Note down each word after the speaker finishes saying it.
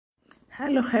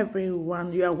Hello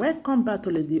everyone, you are welcome back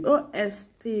to the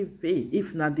OSTV.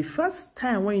 If not the first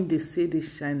time when they see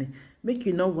this shining, make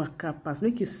you know what pass,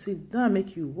 make you sit down,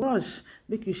 make you watch,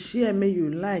 make you share, make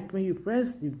you like, make you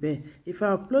press the bell. If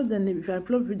I upload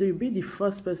video, you'll be the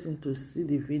first person to see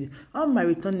the video. All my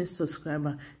returning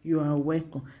subscribers, you are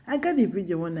welcome. I got the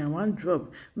video when I want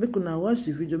drop. Make una watch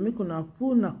the video, make una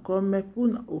put a comment,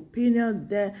 put an opinion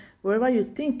there. Whatever you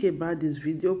think about this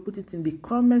video, put it in the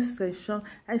comment section.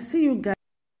 I see you guys.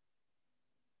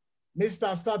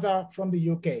 Mr. Starter from the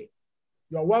UK.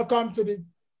 You're welcome to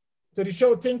the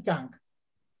show Think Tank.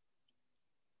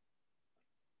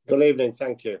 Good evening,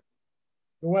 thank you.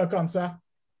 You're welcome, sir.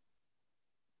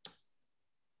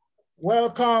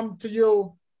 Welcome to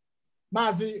you,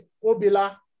 Mazi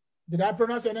Obila. Did I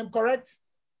pronounce your name correct?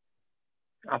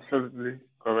 Absolutely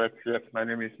correct. Yes, my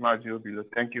name is Mazi Obila.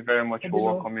 Thank you very much for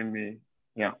welcoming me.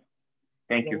 Yeah,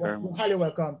 thank you very much. You're highly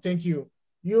welcome. Thank you.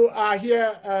 You are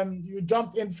here. You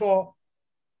jumped in for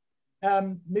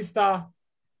Mr.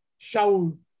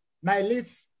 Śøøn. My lead,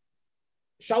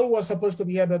 Śøøn was supposed to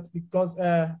be here, but because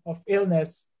of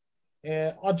illness,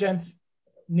 urgent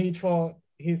need for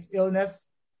his illness,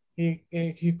 he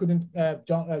couldn't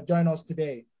join us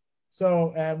today.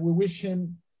 So we wish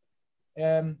him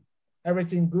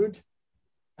everything good.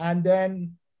 And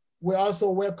then we also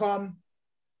welcome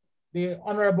the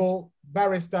Honorable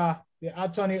Barrister, the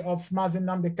attorney of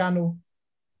Nnamdi Kanu,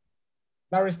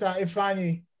 Barrister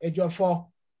Ejiofor.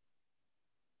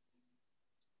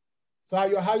 So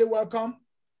you're highly welcome.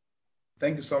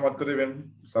 Thank you so much. Good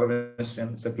evening, Mr.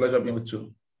 Robinson. It's a pleasure being with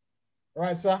you. All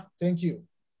right, sir. Thank you.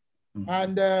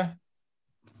 And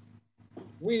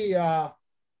we are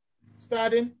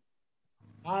starting.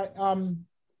 I am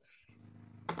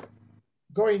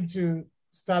going to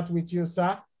start with you,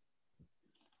 sir.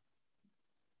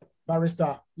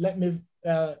 Barrister, let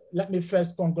me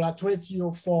first congratulate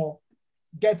you for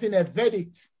getting a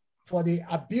verdict for the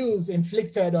abuse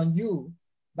inflicted on you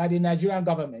by the Nigerian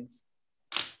government.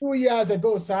 2 years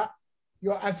ago, sir,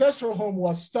 your ancestral home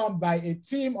was stormed by a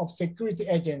team of security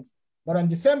agents, but on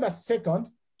December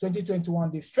 2nd,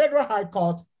 2021, the Federal High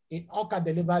Court in Awka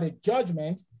delivered a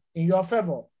judgment in your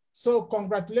favor. So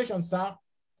congratulations, sir,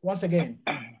 once again.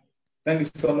 Thank you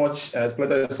so much. It's a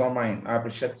pleasure. It's all mine. I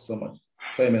appreciate it so much.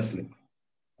 So immensely.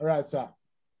 All right, sir.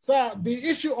 Sir, the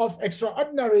issue of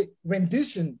extraordinary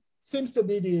rendition seems to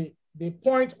be the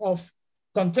point of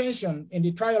contention in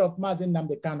the trial of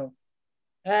Nnamdi Kanu.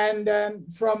 And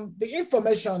from the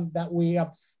information that we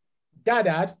have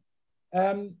gathered,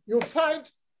 you filed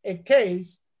a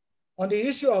case on the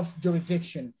issue of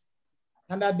jurisdiction.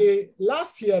 And at the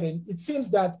last hearing, it seems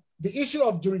that the issue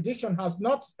of jurisdiction has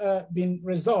not been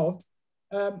resolved.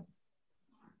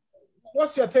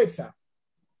 What's your take, sir?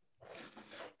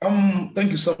 Thank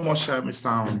you so much,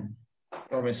 Mr.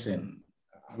 Robinson.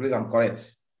 I believe I'm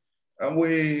correct.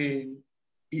 We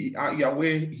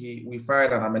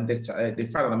filed an amended charge. They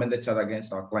filed an amended charge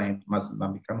against our client,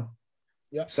 Nnamdi Kanu.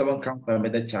 Yeah. 7 count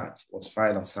amended charge was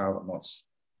filed on Saturday night.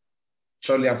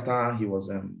 Shortly after, he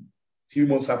was few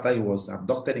months after he was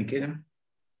abducted in Kenya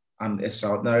and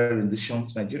extraordinary rendition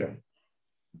to Nigeria.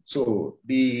 So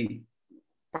the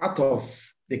part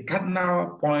of the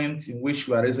cardinal point in which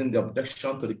we are raising the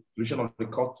objection to the decision of the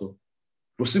court to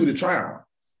proceed with the trial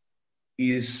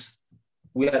is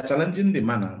we are challenging the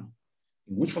manner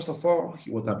in which, first of all,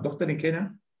 he was abducted in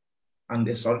Kenya and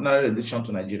the extraordinary rendition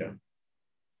to Nigeria,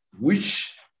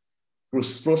 which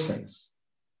process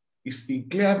is in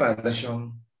clear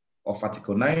violation of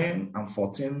Article 9 and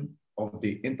 14 of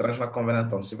the International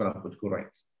Covenant on Civil and Political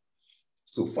Rights.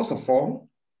 So first of all,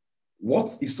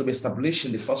 what is to be established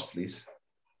in the first place?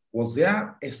 Was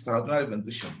there extraordinary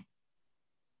rendition?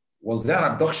 Was there an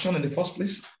abduction in the first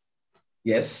place?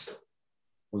 Yes.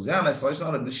 Was there an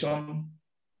extraordinary rendition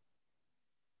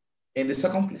in the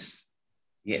second place?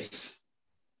 Yes.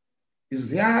 Is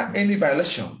there any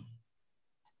violation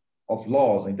of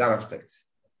laws in that respect?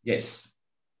 Yes.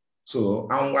 So,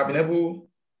 and we have been able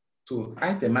to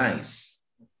itemize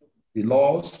the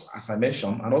laws, as I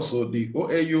mentioned, and also the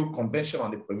OAU Convention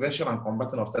on the Prevention and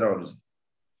Combating of Terrorism,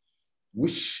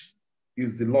 which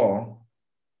is the law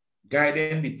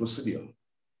guiding the procedure,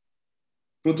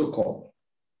 protocol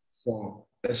for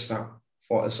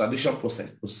extradition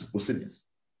proceedings.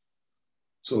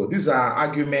 So these are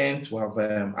arguments we have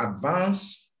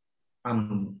advanced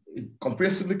and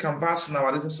comprehensively canvassed in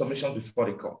our written submission before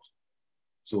the court.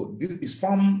 So this is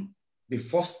from the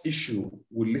first issue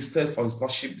we listed for his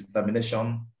lordship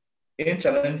determination in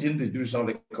challenging the jurisdiction of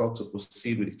the court to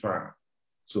proceed with the trial.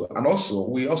 So, and also,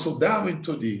 we also delve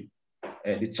into the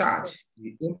charge,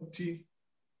 the empty,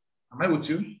 am I with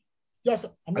you? Yes.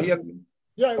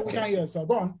 Yeah, okay. We can hear. So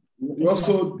go on. We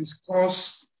also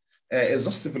discuss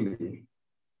exhaustively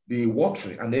the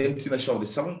watery and the emptiness of the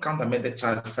 7 count-amended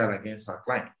charge filed against our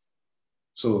client.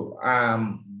 So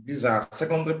these are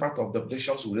secondary part of the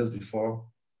objections we raised before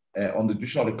on the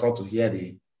decision of the court to hear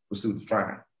the proceed with the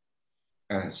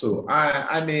trial. So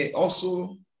I may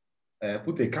also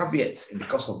put a caveat in the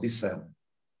course of this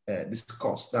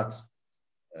discourse that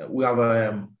we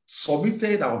have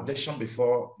submitted our objection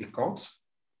before the court,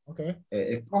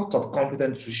 a court of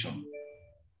competent decision,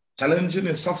 challenging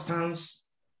in substance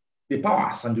the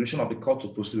powers and duration of the court to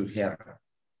proceed with hearing.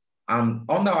 And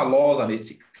under our laws and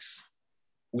ethics,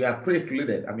 we are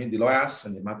precluded, the lawyers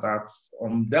in the matter,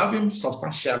 on delving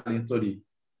substantially into the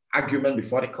argument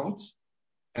before the court,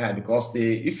 because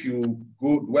if you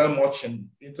go well much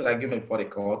into the argument before the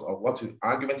court, or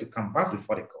argument you can pass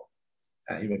before the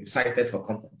court, you may be cited for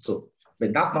contempt. So,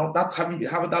 but having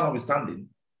that notwithstanding,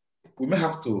 we may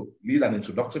have to lead an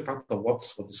introductory part of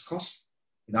what's discussed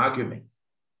in argument,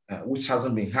 which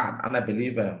hasn't been had. And I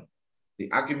believe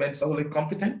the argument is not only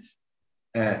competent,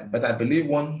 but I believe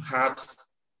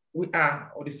we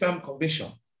are of the firm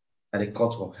conviction that the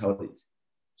court will have held it.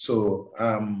 So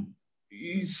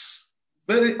it's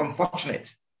very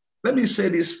unfortunate. Let me say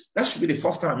this, that should be the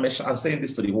first time I'm saying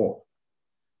this to the world.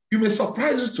 You may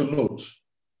surprise you to note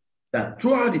that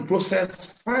throughout the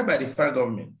process filed by the federal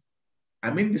government,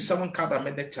 the 7 count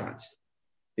amended charge,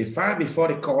 they filed before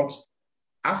the court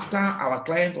after our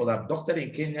client was abducted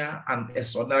in Kenya and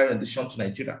extraordinary rendition to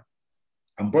Nigeria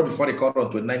and brought before the court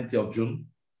on 29th of June,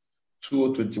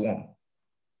 2021.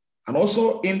 And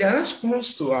also in their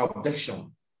response to our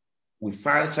objection, we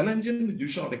filed challenging the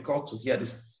decision of the court to hear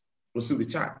this, proceed the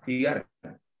charge.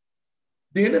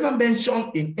 They never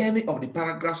mentioned in any of the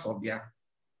paragraphs of their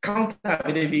counter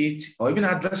affidavit or even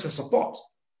address and support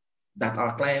that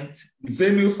our client, the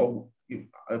venue for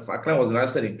if our client was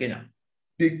arrested in Kenya,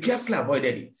 they carefully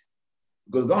avoided it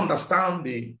because they understand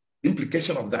the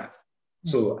implication of that.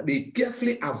 So they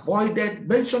carefully avoided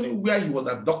mentioning where he was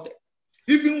abducted,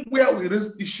 even where we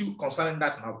raised issue concerning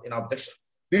that in our objection.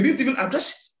 They didn't even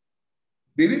address it.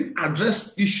 They didn't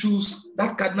address issues,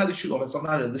 that cardinal issue of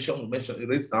extraordinary rendition we mentioned,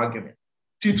 raised in the argument.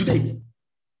 Till today,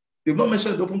 they've not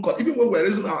mentioned the open court. Even when we're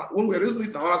raising it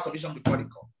in our submission before the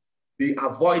court, they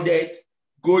avoided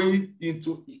going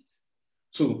into it.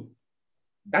 So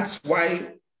that's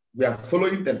why we are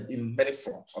following them in many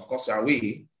fronts. Of course, we are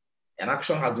aware an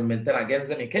action has been maintained against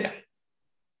them in Kenya.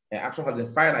 An action has been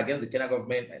filed against the Kenya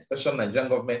government, especially Nigerian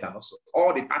government, and also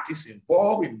all the parties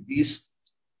involved in this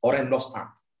horrendous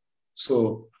act.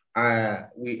 So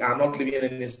we are not leaving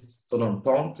any stone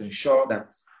unturned to ensure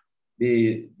that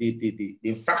the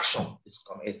infraction is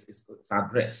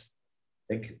addressed.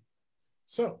 Thank you.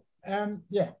 So,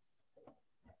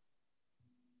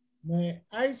 may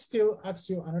I still ask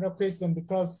you another question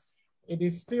because it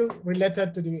is still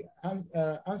related to the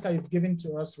answer you've given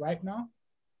to us right now.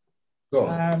 Go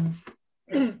on.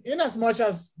 In as much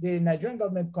as the Nigerian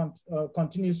government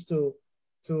continues to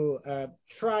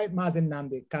try Mazi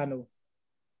Nnamdi Kanu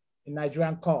in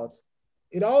Nigerian courts,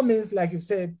 it all means, like you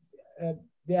said,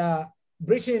 they are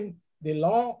breaching the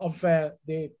law of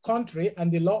the country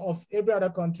and the law of every other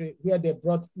country where they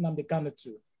brought Nnamdi Kanu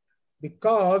to,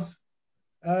 because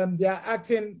they are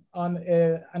acting on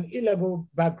an illegal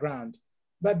background.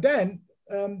 But then,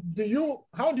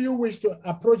 how do you wish to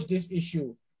approach this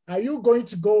issue? Are you going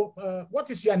to go, what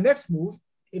is your next move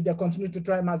if they continue to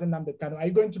try Mazi Nnamdi Kanu? Are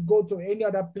you going to go to any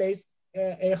other place,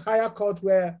 a higher court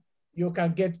where you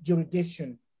can get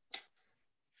jurisdiction?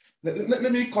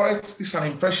 Let me correct this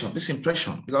impression,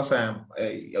 because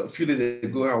a few days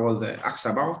ago I was asked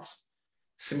about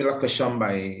similar question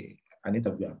by an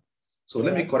interviewer. So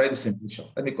let me correct this impression.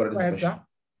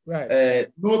 Right.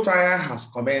 No trial has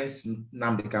commenced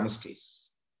Nnamdi Kanu's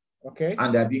case. Okay.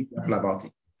 And they are being careful about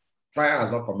it. Trial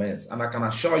has not commenced, and I can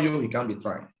assure you he can be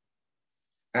tried.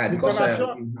 Because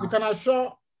you can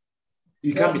assure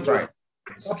he can be tried.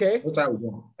 Okay. No trial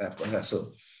will go.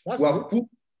 So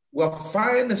we have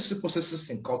filed necessary processes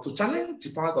in court to challenge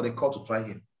the powers of the court to try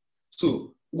him.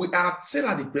 So we are still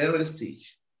at the preliminary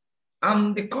stage,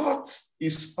 and the court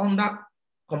is under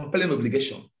compelling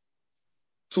obligation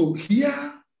to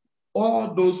hear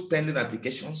all those pending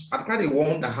applications, particularly the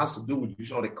one that has to do with the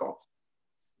decision of the court,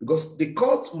 because the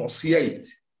court must hear it,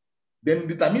 then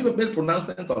determine the best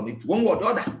pronouncement on it, one way or the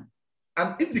other.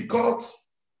 And if the court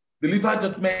delivers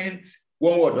judgment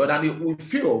one way or the other, and we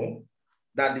feel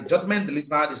that the judgment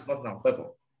delivered is not in our favor,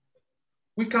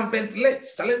 we can ventilate,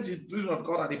 challenge the decision of the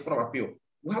court at the court of appeal.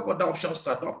 We have other options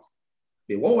to adopt.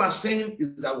 But what we are saying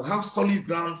is that we have solid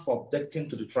ground for objecting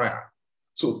to the trial.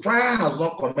 So trial has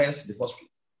not commenced in the first place.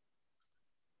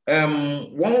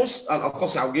 Once, and of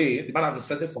course, again, the man has been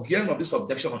started for hearing of this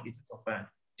objection on 18th of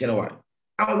January.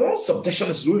 And once objection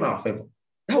is ruling in our favor,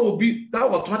 that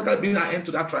will automatically bring an end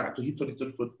to that trial to hit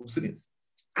 2020 proceedings.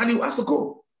 And he has to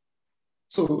go.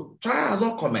 So trial has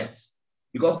not commenced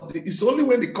because it's only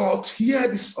when the court hear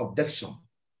this objection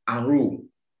and rule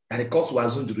that the court will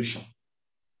assume jurisdiction.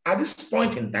 At this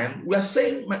point in time, we are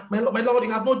saying, my lord,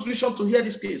 you have no jurisdiction to hear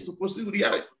this case, to proceed with the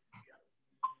hearing.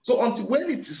 So until when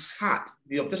it is hard,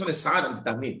 the objection is hard and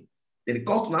determined, then the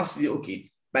court will now say,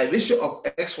 okay, by virtue of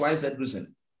XYZ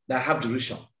reason, that I have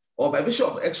jurisdiction, or by virtue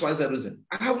of XYZ reason,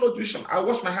 I have no jurisdiction, I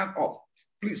wash my hand off,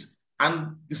 please,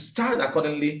 and discharge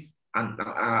accordingly, and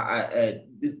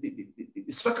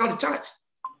strike out the charge.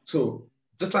 So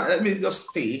let me just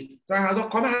state, trial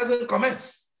hasn't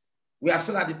commenced. We are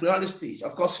still at the preliminary stage.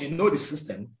 Of course, you know the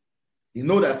system. You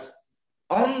know that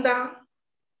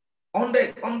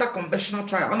under conventional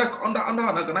trial, under an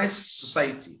organized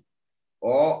society,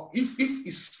 or if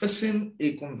it's facing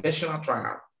a conventional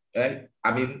trial,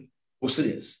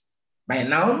 proceedings, by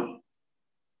now,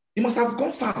 you must have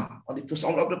gone far on the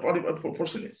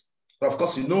proceedings. But of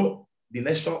course, you know the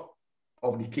nature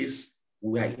of the case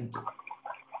we are into.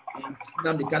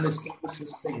 Nnamdi Kanu is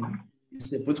saying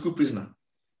he's a political prisoner.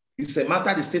 It's a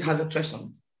matter the state has interest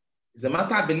on. It's a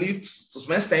matter I believe to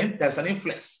some extent there's an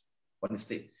influence on the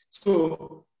state.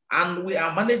 So, and we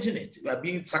are managing it. We are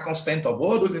being circumspect of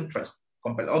all those interests,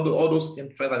 compared all those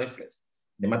interests and influence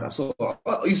in the matter. So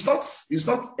it's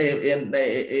not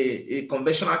a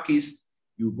conventional case.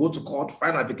 You go to court,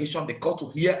 file an application, the court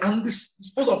will hear and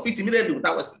dispose of it immediately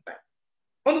without wasting time.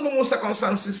 Under normal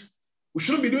circumstances, we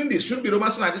shouldn't be doing this, shouldn't be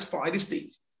romancing at this point, at this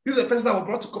stage. This is a person that was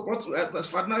brought to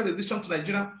extraordinary rendition to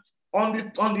Nigeria on the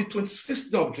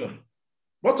 26th of June,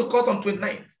 brought to court on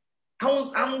 29th.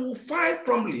 And will file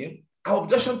promptly our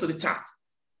objection to the charge.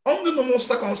 Under normal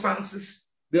circumstances,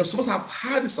 they are supposed to have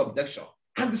had this objection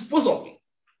and dispose of it.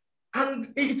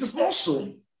 And it is more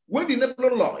so when the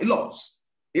Nepal laws,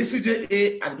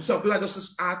 ACJA and the Criminal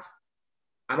Justice Act,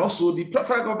 and also the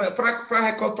Federal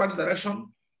High Court Practice Direction,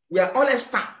 we are all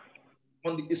established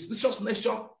on the expeditious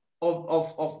nature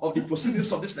of the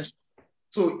proceedings of this nation.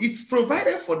 So it's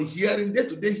provided for the hearing,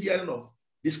 day-to-day hearing of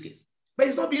this case. But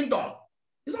it's not being done.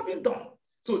 It's not being done.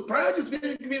 So priority is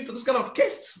being given to this kind of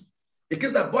case, a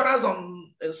case that borders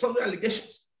on some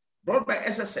allegations brought by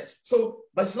SSS. So,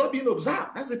 but it's not being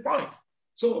observed. That's the point.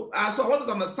 So I wanted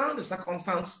to understand the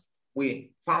circumstance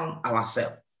we found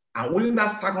ourselves. And within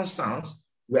that circumstance,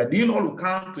 we are doing all we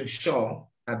can to ensure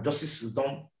that justice is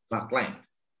done to our client.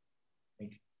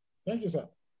 Thank you. Thank you, sir.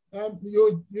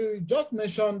 You just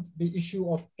mentioned the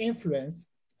issue of influence,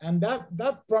 and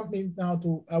that prompts me now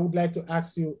to, I would like to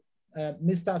ask you,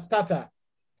 Mr. Starter.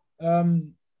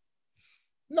 Nnamdi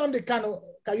Kanu,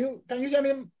 can you hear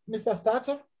me, Mr.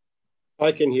 Starter?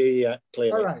 I can hear you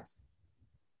clearly. All right.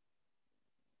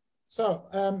 So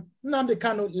Nnamdi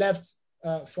Kanu left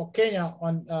for Kenya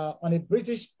on a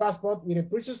British passport, with a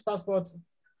British passport,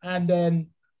 and then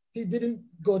he didn't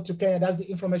go to Kenya. That's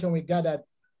the information we gathered,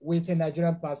 with a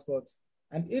Nigerian passport.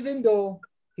 And even though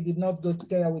he did not go to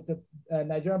Kenya with a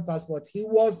Nigerian passport, he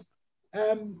was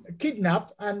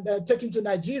kidnapped and taken to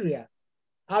Nigeria.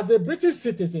 As a British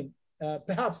citizen,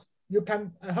 perhaps you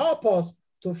can help us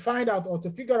to find out or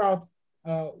to figure out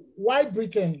why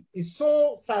Britain is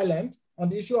so silent on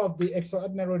the issue of the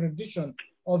extraordinary rendition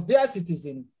of their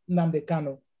citizen, Nnamdi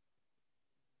Kanu.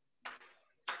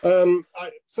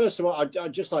 First of all,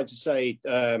 I'd just like to say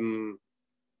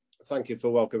thank you for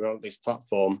welcoming me on this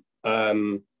platform.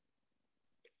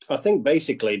 I think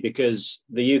basically because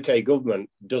the UK government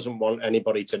doesn't want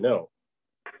anybody to know.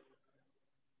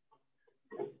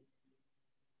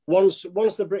 Once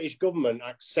the British government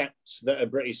accepts that a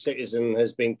British citizen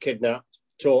has been kidnapped,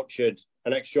 tortured,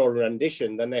 an extraordinary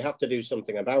rendition, then they have to do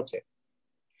something about it.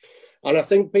 And I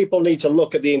think people need to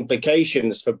look at the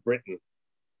implications for Britain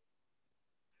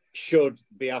should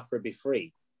Biafra be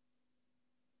free.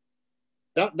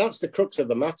 That's the crux of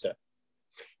the matter.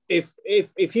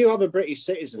 If you have a British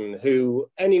citizen who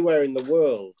anywhere in the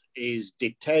world is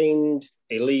detained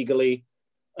illegally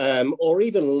or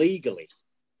even legally,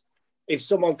 if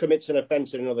someone commits an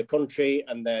offence in another country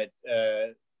and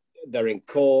they're in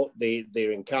court,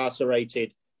 they're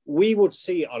incarcerated, we would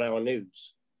see it on our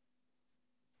news.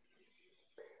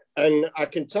 And I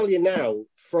can tell you now,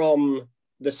 from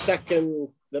the second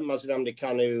that Nnamdi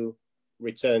Kanu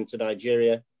returned to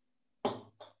Nigeria,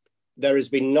 there has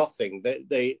been nothing.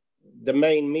 The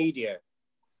main media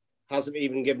hasn't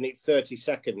even given it 30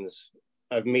 seconds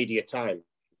of media time.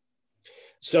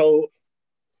 So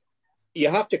you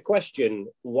have to question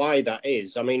why that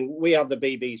is. I mean, we have the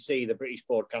BBC, the British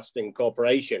Broadcasting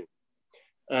Corporation,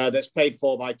 that's paid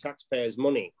for by taxpayers'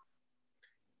 money.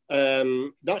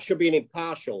 That should be an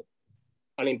impartial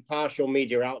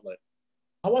media outlet.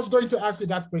 I was going to ask you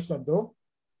that question though,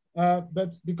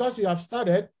 but because you have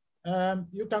started,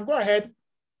 you can go ahead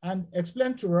and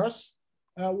explain to us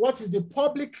what is the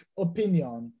public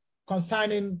opinion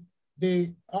concerning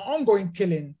the ongoing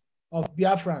killing of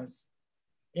Biafrans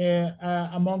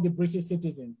among the British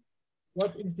citizens.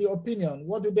 What is the opinion?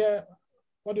 What do they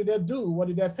do? What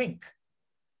do they think?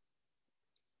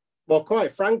 Well,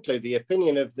 quite frankly, the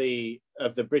opinion of the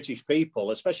British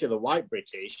people, especially the white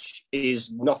British, is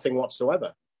nothing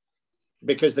whatsoever,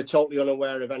 because they're totally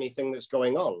unaware of anything that's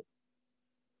going on.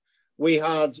 We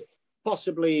had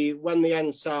possibly, when the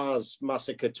NSARS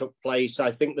massacre took place,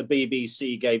 I think the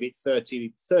BBC gave it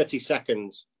 30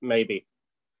 seconds, maybe.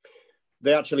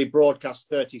 They actually broadcast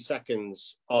 30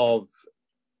 seconds of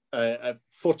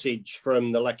footage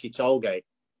from the Lekki tollgate.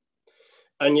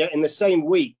 And yet in the same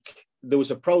week, there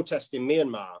was a protest in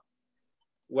Myanmar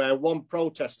where one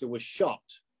protester was shot.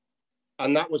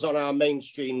 And that was on our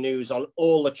mainstream news on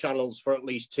all the channels for at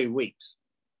least 2 weeks.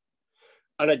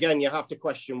 And again, you have to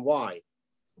question why.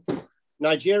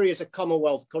 Nigeria is a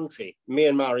Commonwealth country.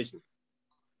 Myanmar isn't.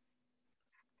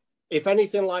 If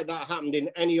anything like that happened in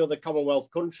any other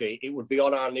Commonwealth country, it would be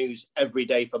on our news every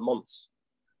day for months.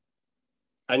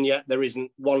 And yet there isn't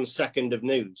 1 second of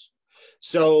news.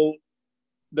 So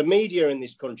the media in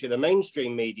this country, the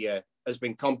mainstream media, has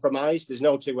been compromised. There's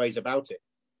no two ways about it.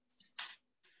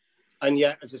 And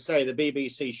yet, as I say, the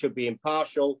BBC should be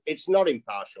impartial. It's not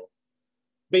impartial.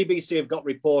 BBC have got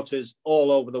reporters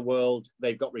all over the world.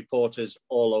 They've got reporters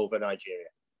all over Nigeria.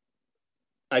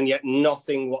 And yet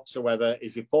nothing whatsoever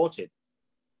is reported.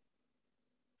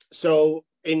 So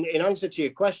in answer to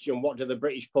your question, what do the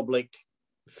British public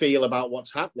feel about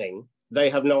what's happening? They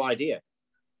have no idea.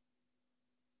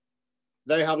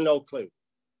 They have no clue.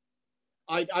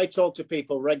 I talk to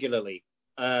people regularly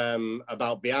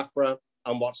about Biafra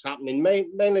and what's happening,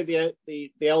 mainly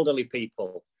the elderly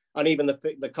people and even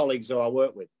the colleagues who I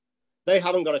work with. They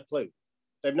haven't got a clue.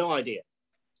 They've no idea.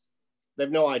 They've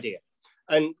no idea.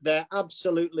 And they're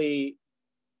absolutely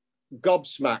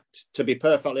gobsmacked, to be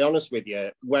perfectly honest with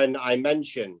you, when I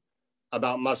mention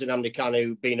about Nnamdi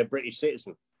Kanu being a British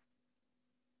citizen.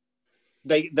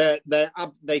 They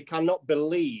cannot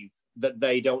believe that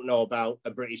they don't know about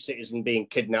a British citizen being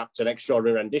kidnapped, an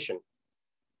extraordinary rendition.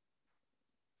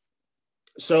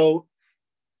 So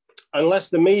unless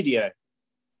the media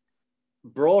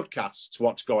broadcasts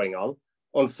what's going on,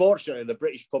 unfortunately, the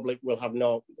British public will have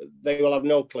no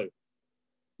clue.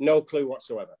 No clue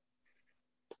whatsoever.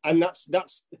 And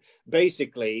that's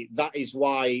basically, that is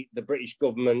why the British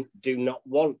government do not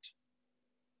want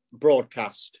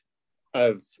broadcast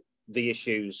of the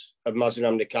issues of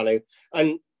Nnamdi Kanu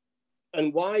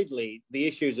and widely the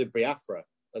issues of Biafra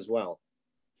as well.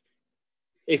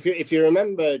 If you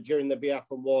remember during the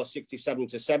Biafra War 67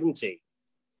 to 70,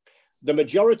 the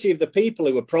majority of the people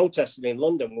who were protesting in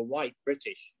London were white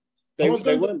British. They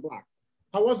weren't black.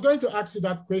 I was going to ask you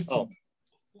that question.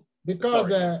 Because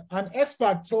an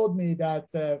expert told me that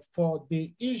for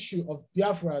the issue of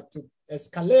Biafra to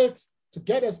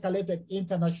get escalated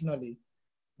internationally,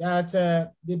 that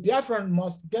the Biafran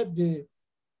must get the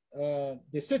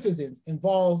citizens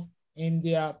involved in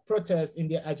their protest, in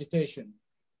their agitation.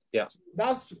 Yeah, so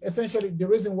that's essentially the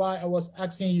reason why I was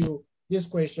asking you this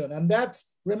question, and that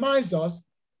reminds us.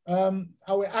 I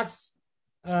will ask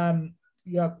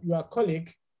your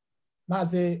colleague,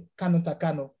 Mazi Kanu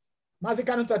Takano. Mazi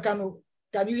Kanu Takano,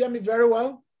 can you hear me very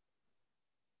well?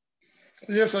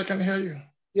 Yes, I can hear you.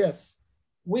 Yes,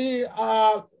 we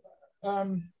are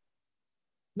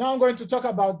now going to talk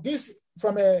about this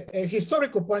from a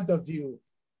historical point of view.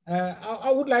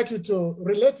 I would like you to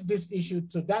relate this issue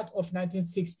to that of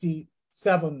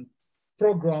 1967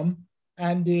 program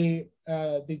and the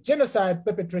genocide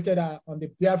perpetrated on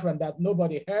the Biafran that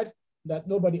nobody heard, that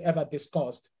nobody ever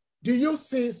discussed. Do you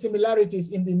see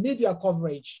similarities in the media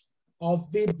coverage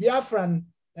of the Biafran,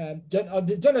 of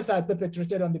the genocide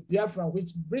perpetrated on the Biafran,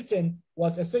 which Britain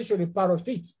was essentially part of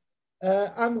it?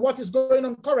 And what is going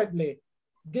on currently,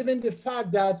 given the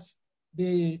fact that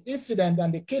the incident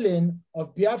and the killing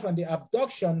of Biafran, the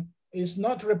abduction, is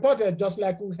not reported, just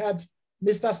like we had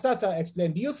Mr. Sèťtł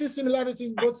explain. Do you see similarity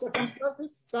in both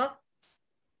circumstances, sir?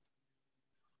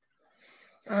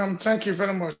 Thank you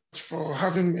very much for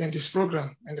having me in this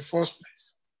program in the first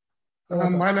place.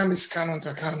 My name is Kanu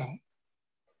Takano,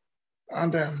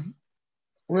 and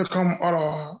welcome all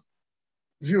our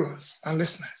viewers and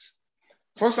listeners.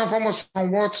 First and foremost,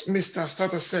 on what Mr.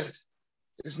 Sèťtł said,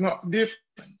 It's not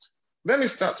different. Let me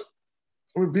start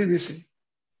with BBC.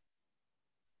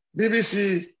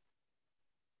 BBC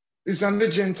is an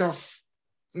agent of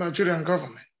Nigerian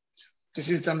government. This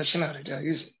is the machinery they are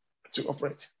using to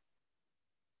operate.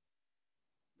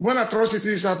 When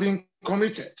atrocities are being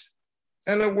committed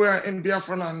anywhere in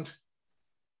Biafra land,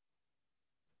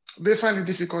 they find it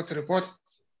difficult to report.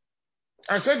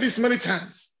 I said this many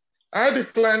times. I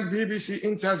declined BBC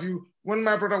interview when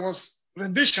my brother was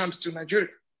renditioned to Nigeria.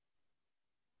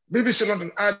 BBC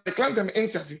London, I declined them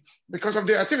interview because of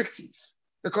their activities,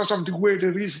 because of the way they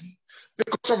reason,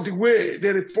 because of the way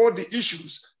they report the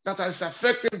issues that is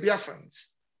affecting Biafrans.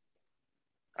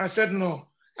 I said, no,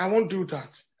 I won't do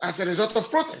that as a result of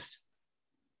protest.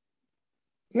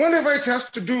 Whenever it has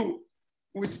to do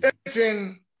with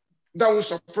anything that will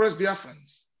suppress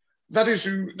Biafrans, that is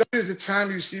the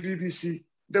time you see BBC,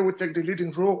 they will take the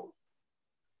leading role.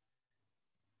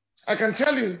 I can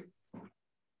tell you,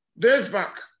 days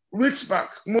back, weeks back,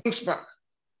 months back,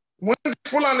 when the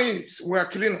Fulanis were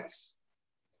killing us,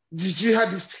 the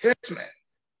jihadist headsmen,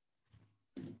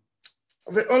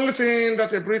 the only thing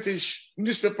that a British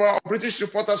newspaper or British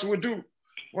reporters would do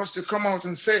was to come out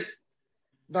and say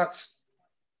that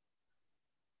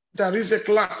there is a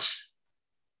clash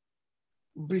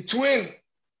between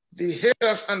the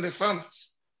headers and the farmers.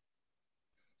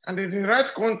 And in the right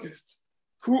context,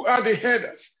 who are the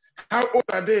headers? How old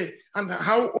are they? And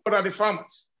how old are the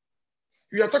farmers?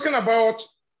 We are talking about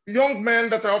young men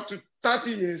that are up to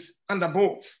 30 years and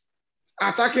above,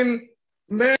 attacking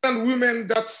men and women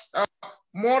that are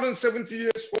more than 70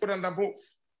 years old and above.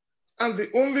 And the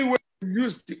only way to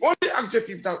use, the only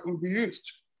adjective that will be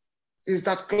used is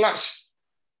that clash.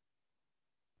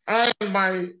 I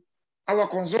and our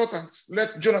consultant,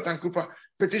 let Jonathan Cooper,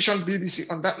 petition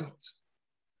BBC on that note.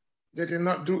 They did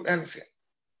not do anything.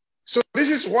 So this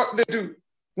is what they do.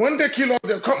 When they kill us,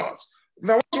 they come out.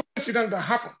 There was one incident that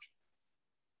happened.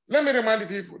 Let me remind the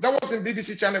people, that was in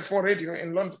BBC Channel 4 radio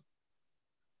in London.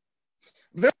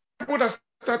 There were people that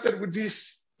started with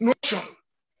this notion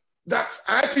that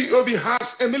IPOB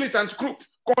has a militant group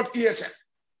called ESN.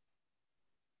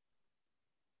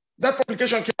 That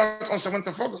publication came out on 7th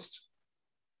of August.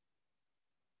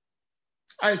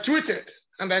 I tweeted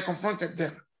and I confronted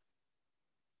them.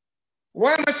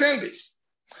 Why am I saying this?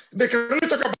 They can only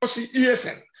talk about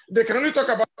ESN. They can only talk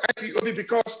about IPOB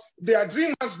because their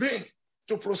dream has been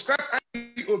to proscribe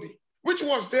IPOB, which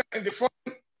was there in the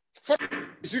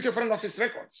UK Foreign Office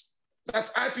records,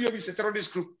 that IPOB is a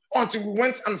terrorist group. Until we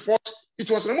went and fought, it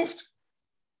was removed.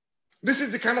 This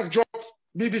is the kind of job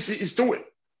BBC is doing.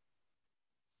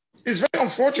 It's very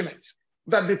unfortunate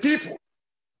that the people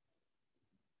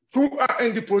who are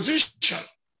in the position,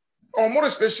 or more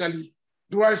especially,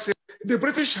 do I say, the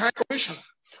British High Commissioner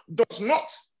does not,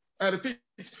 I repeat,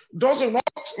 does not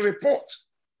report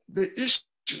the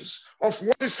issues of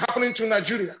what is happening to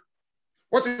Nigeria,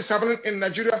 what is happening in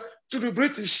Nigeria to the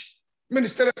British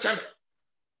ministerial channel,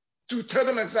 to tell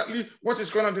them exactly what is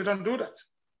going on. They don't do that.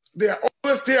 They are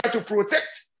always there to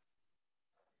protect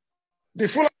the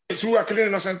Fulanis who are killing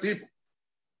innocent people.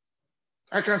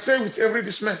 I can say with every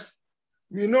dismay,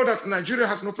 we know that Nigeria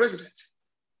has no president.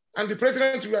 And the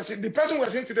president we are seeing, the person we are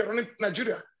seeing today running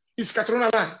Nigeria is Katrina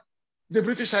Lai, the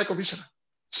British High Commissioner.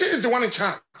 She is the one in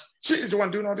charge. She is the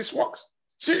one doing all this work.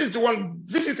 She is the one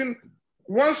visiting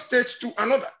one state to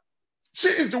another. She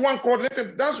is the one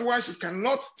coordinating. That's why she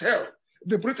cannot tell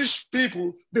the British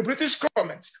people, the British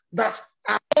government, that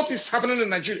what is happening in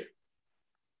Nigeria.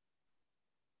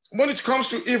 When it comes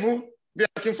to evil, they are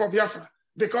looking for Biafra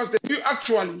because they knew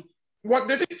actually what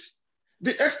they did.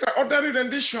 The extraordinary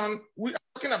rendition we are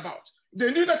talking about,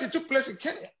 they knew that it took place in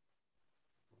Kenya.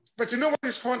 But you know what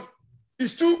is funny?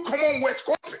 It's two Commonwealth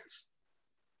countries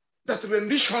that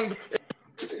renditioned.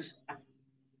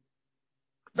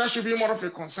 That should be more of a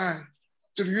concern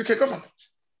to the UK government.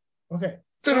 Okay.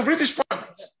 To the British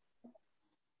Parliament.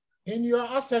 In your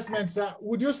assessment, sir,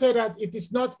 would you say that it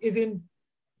is not even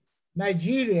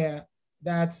Nigeria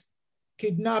that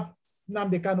kidnapped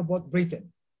Nnamdi Kanu but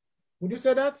Britain? Would you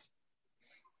say that?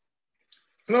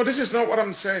 No, this is not what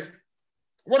I'm saying.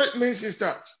 What it means is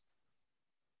that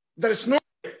there is no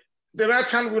way the right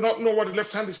hand will not know what the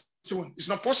left hand is doing. It's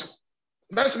not possible.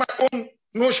 That's my own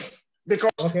notion.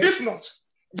 Because if not,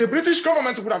 the British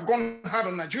government would have gone hard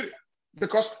on Nigeria.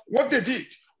 Because what they did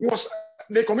was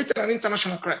they committed an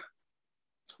international crime,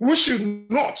 which should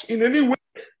not in any way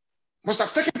must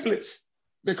have taken place.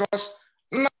 Because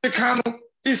Nnamdi Kanu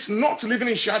is not living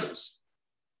in shadows.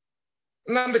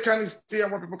 Nnamdi Kanu is there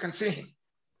where people can see him.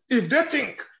 If they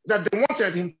think that they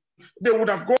wanted him, they would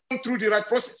have gone through the right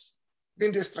process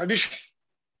in this tradition.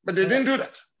 But they didn't do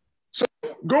that. So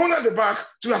going at the back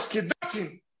to have kidnapped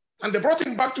him, and they brought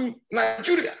him back to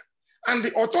Nigeria, and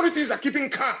the authorities are keeping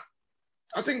calm.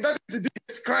 I think that is the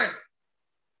biggest crime.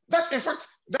 That, in fact,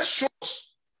 that shows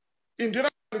in the other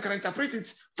way we can interpret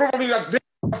it, probably that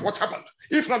that's what happened.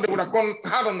 If not, they would have gone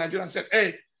hard on Nigeria and said,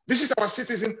 hey, this is our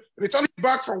citizen, return it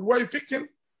back from where you picked him,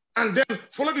 and then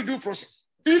follow the due process.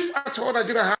 If at all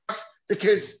Nigeria has the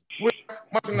case with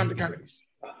Nnamdi Kanu.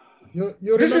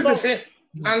 You this remember, is the thing.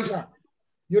 And yeah.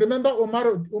 You remember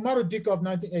Umaru Dikko of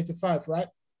 1985, right?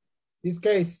 His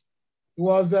case, it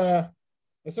was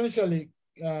essentially,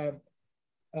 I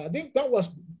think that was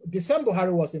December.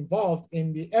 Harry was involved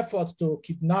in the effort to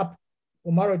kidnap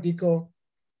Umaru Dikko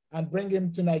and bring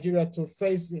him to Nigeria to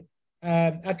face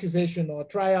accusation or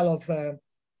trial of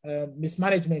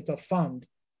mismanagement of fund.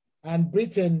 And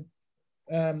Britain,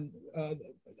 I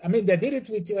mean, they did it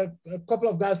with a couple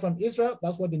of guys from Israel.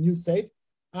 That's what the news said.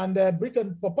 And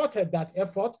Britain purported that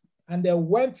effort, and they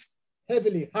went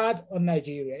heavily hard on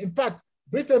Nigeria. In fact,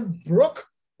 Britain broke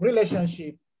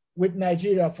relationship with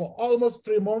Nigeria for almost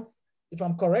 3 months, if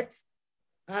I'm correct.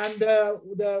 And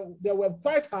they were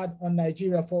quite hard on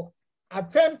Nigeria for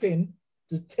attempting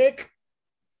to take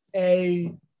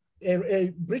a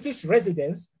British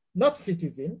resident, not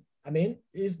citizen. I mean,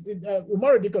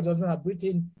 Umaru Dikko doesn't have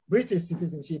British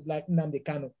citizenship like Nnamdi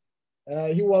Kanu.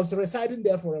 He was residing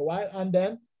there for a while, and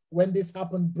then when this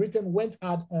happened, Britain went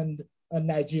hard on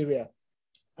Nigeria.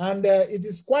 And it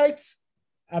is quite,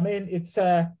 I mean, it's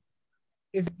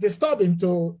disturbing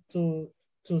to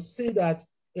see that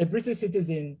a British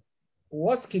citizen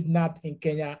was kidnapped in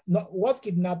Kenya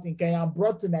and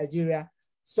brought to Nigeria,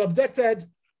 subjected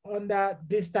under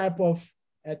this type of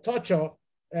torture,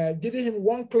 giving him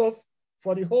one cloth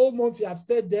for the whole month he have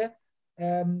stayed there.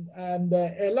 And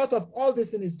a lot of all this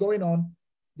thing is going on.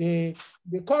 The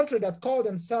country that called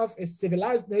themselves a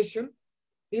civilized nation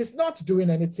is not doing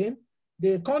anything.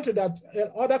 The country that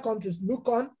other countries look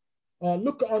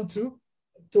onto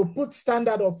to put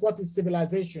standard of what is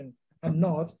civilization and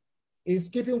not, is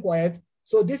keeping quiet.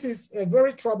 So this is a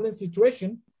very troubling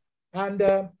situation. And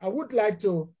I would like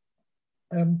to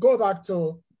go back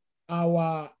to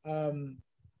our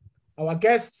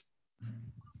guest,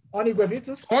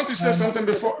 Ejiofor. I want to say something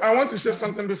before. I want to say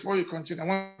something before you continue. I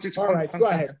want you to all right, go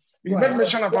ahead. You made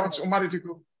mention about Umaru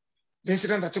Dikko, the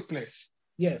incident that took place.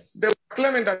 Yes. They were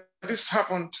claiming that this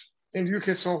happened in the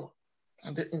UK soil,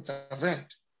 and they intervened.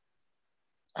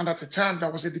 And at the time,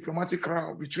 there was a diplomatic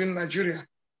row between Nigeria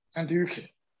and the UK.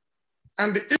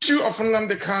 And the issue of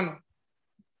Nnamdi Kanu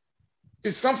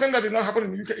is something that did not happen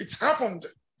in the UK. It happened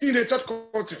in a third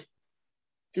country.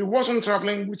 He wasn't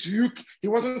traveling with UK. He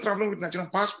wasn't traveling with Nigerian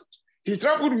passport. He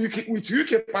traveled with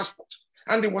UK passport,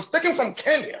 and it was taken from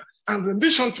Kenya and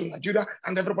renditioned to Nigeria,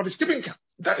 and everybody's keeping count.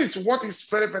 That is what is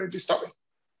very, very disturbing,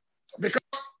 because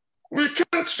we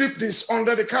can't sweep this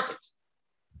under the carpet.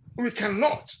 We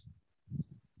cannot.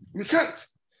 We can't.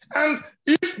 And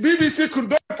if BBC could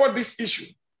not report this issue,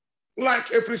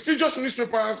 like a prestigious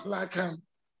newspapers like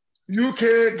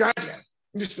UK Guardian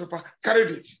newspaper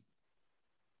carried it,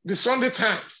 the Sunday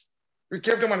Times, we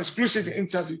gave them an exclusive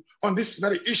interview on this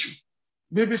very issue.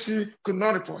 BBC could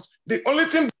not report. The only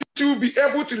thing BBC will be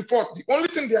able to report, the only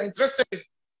thing they are interested in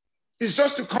is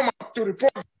just to come up to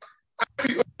report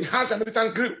IPOB has a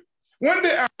militant group. When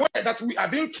they are aware that we are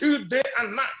being killed day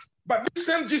and night, but these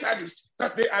same jihadists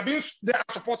that they are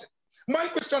supporting. My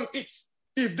question is,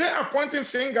 if they are pointing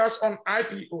fingers on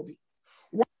IPOB,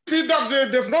 why is it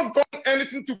that they've not done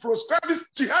anything to proscribe these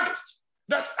jihadists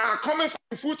that are coming from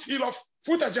the foothill of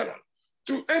Futajalon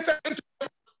to enter into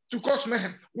to cause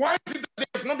mayhem? Why is it that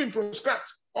they have not been proscribed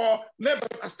or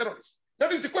labeled as terrorists?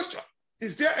 That is the question.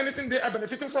 Is there anything they are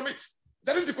benefiting from it?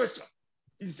 That is the question.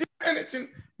 Is there anything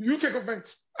UK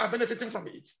government are benefiting from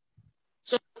it?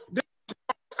 So they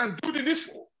and do the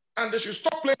needful, and they should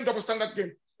stop playing double standard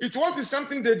game. It was the same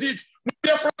thing they did when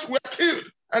their friends were killed,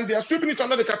 and they are sweeping it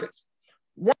under the carpet.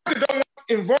 Why they don't want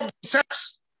to involve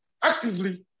themselves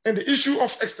actively in the issue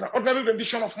of extraordinary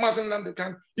rendition of Nnamdi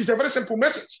Kanu is a very simple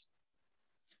message.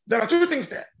 There are two things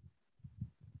there.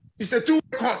 It's a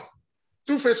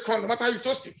two-faced coin, no matter how you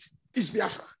toast it. It's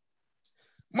Biafra.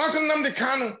 Nnamdi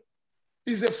Kanu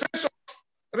is the face of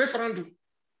referendum,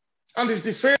 and is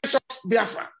the face of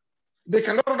Biafra. They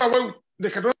cannot run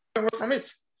away from it.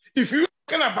 If you're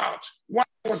talking about why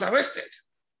he was arrested,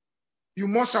 you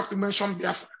must have to mention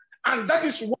Biafra. And that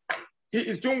is why he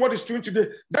is doing what he's doing today.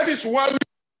 That is why we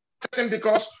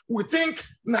because we think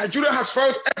Nigeria has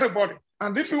failed everybody.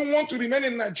 And if we want to remain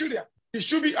in Nigeria, it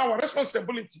should be our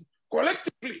responsibility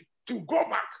collectively to go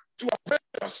back to our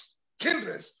various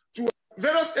kindreds, to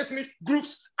various ethnic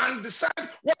groups, and decide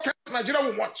what kind of Nigeria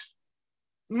we want.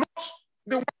 not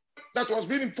the one that was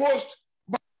being imposed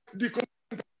by the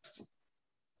community.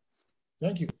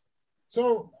 Thank you.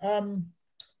 So,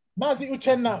 Mazi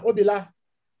Uchenna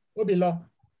Obilo,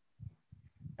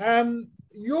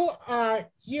 you are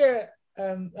here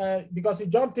because he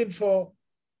jumped in for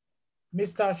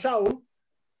Mr. Shákìn.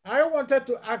 I wanted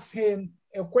to ask him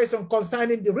a question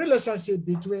concerning the relationship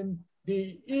between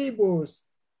the Igbos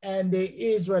and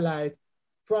the Israelites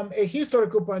from a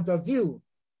historical point of view.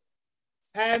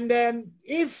 And then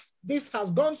if this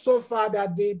has gone so far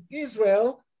that the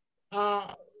Israel,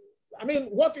 I mean,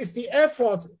 what is the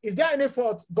effort? Is there any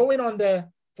effort going on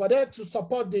there for them to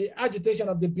support the agitation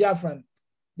of the Biafran?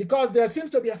 Because there seems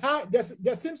to be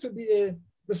a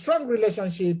strong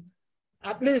relationship,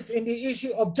 at least in the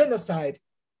issue of genocide.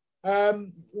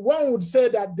 One would say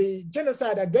that the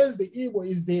genocide against the Igbo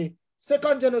is the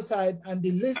second genocide and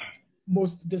the least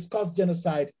most discussed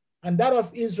genocide, and that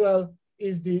of Israel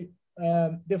is the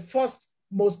first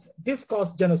most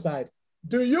discussed genocide.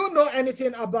 Do you know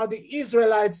anything about the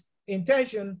Israelites'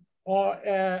 intention or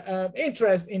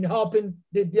interest in helping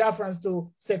the Biafrans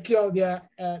to secure their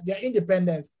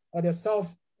independence or their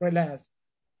self-reliance?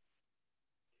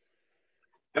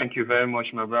 Thank you very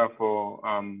much, my brother, for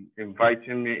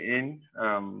inviting me in.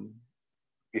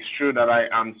 It's true that I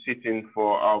am sitting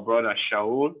for our brother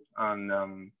Śøøn, and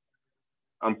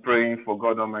I'm praying for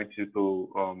God Almighty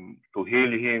to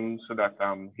heal him so that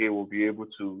he will be able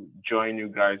to join you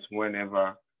guys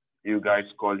whenever you guys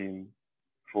call him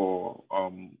for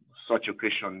such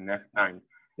occasion next time.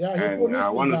 Yeah, he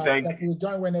promised me that he will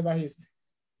join whenever he's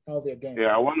healthy again.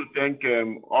 Yeah, I want to thank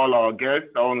all our guests.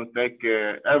 I want to thank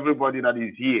everybody that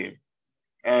is here.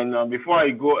 And before I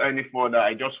go any further,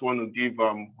 I just want to give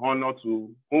honor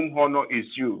to whom honor is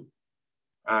due.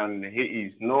 And he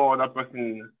is no other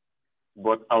person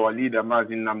but our leader,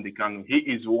 Nnamdi Kanu. He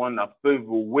is one that paved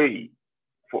the way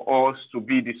for us to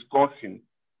be discussing,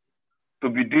 to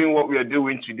be doing what we are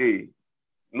doing today.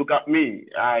 Look at me.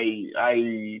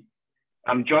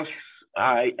 I'm just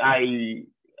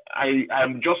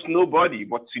nobody,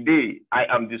 but today I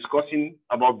am discussing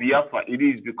about Biafra. It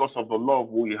is because of the love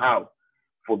we have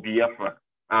for Biafra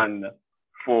and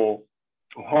for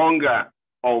hunger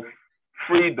of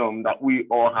freedom that we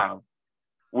all have.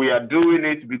 We are doing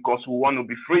it because we want to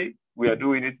be free. We are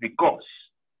doing it because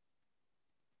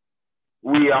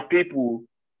we are people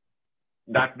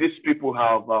that these people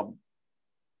have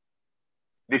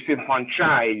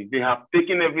disenfranchised. They have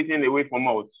taken everything away from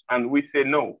us, and we say,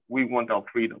 no, we want our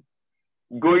freedom.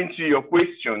 Going to your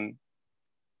question,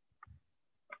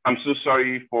 I'm so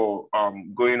sorry for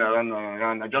going around and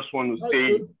around. I just want to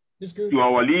say to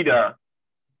our leader,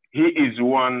 he is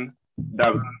one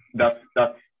that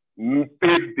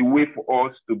paved the way for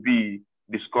us to be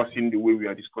discussing the way we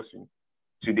are discussing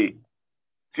today.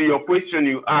 To your question,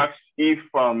 you asked if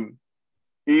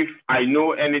I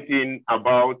know anything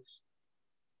about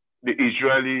the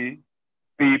Israeli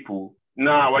people.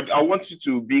 Now, I want you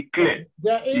to be clear.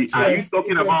 Are you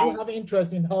talking about? They have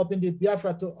interest in helping the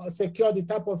Biafra to secure the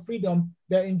type of freedom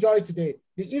they enjoy today.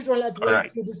 The Israelites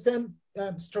went through the same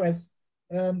stress.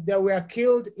 They were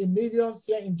killed in millions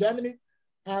here in Germany,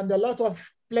 and a lot of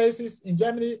places in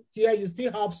Germany here you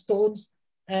still have stones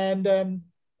and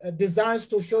designs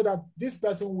to show that this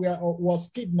person was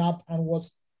kidnapped and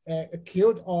was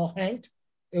killed or hanged,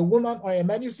 a woman or a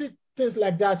man. You see things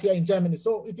like that here in Germany.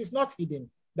 So it is not hidden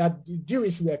that the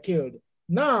Jewish were killed.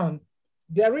 Now,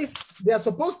 there's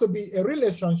supposed to be a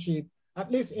relationship,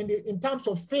 at least in terms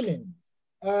of feeling.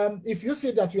 If you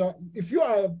see that if you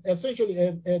are essentially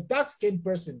a dark-skinned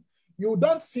person, you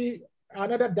don't see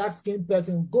another dark-skinned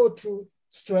person go through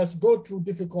stress, go through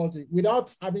difficulty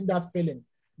without having that feeling.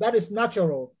 That is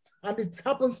natural. And it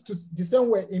happens to the same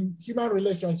way in human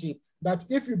relationship, that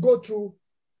if you go through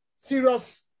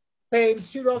serious pain,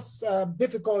 serious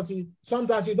difficulty,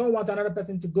 sometimes you don't want another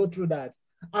person to go through that.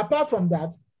 Apart from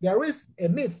that, there is a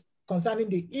myth concerning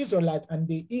the Israelites and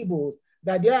the Igbos,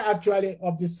 that they are actually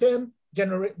of the same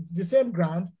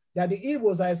ground, that the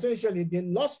Igbos are essentially the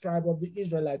lost tribe of the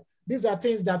Israelites. These are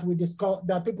things that we discuss,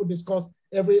 that people discuss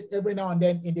every now and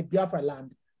then in the Biafra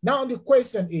land. Now the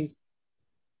question is,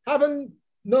 having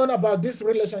known about this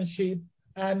relationship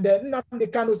and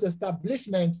Nnamdi Kanu's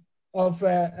establishment of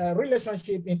a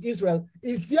relationship in Israel,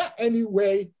 is there any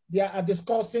way they are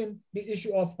discussing the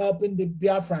issue of helping the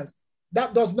Biafrans?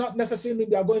 That does not necessarily mean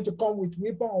they are going to come with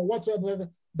weapon or whatsoever,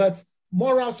 but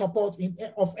moral support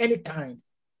of any kind.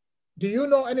 Do you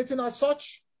know anything as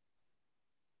such?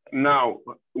 Now,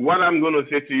 what I'm going to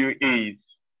say to you is,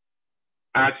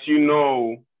 as you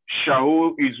know,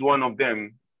 Śøøn is one of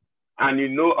them. And you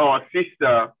know our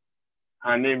sister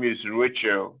Her name is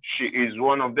Rachel. She is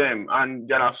one of them. And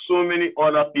there are so many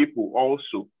other people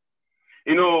also.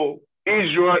 You know,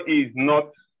 Israel is not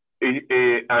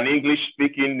an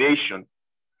English-speaking nation.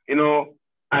 You know,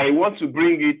 I want to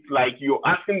bring it like you're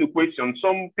asking the question.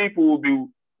 Some people will be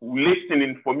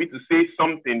listening for me to say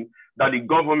something that the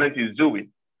government is doing.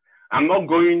 I'm not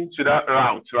going to that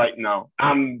route right now.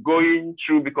 I'm going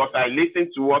through because I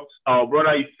listen to what our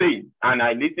brother is saying, and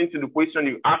I listen to the question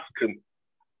you ask him.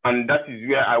 And that is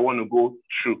where I want to go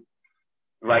through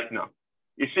right now.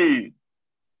 You see,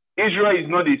 Israel is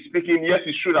not speaking. Yes,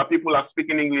 it's true that people are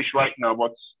speaking English right now,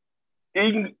 but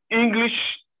English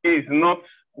is not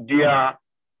their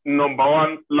number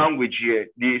one language here.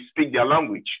 They speak their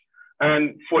language.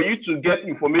 And for you to get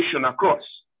information across,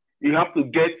 you have to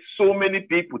get so many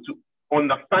people to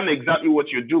understand exactly what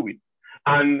you're doing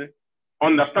and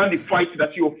understand the fight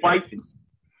that you're fighting.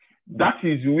 That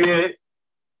is where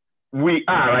we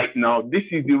are right now. This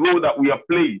is the role that we are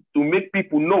playing to make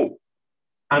people know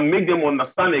and make them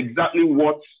understand exactly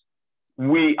what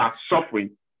we are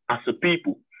suffering as a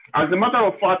people. As a matter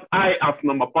of fact, I, as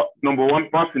number one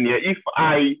person here, if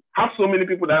I have so many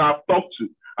people that I've talked to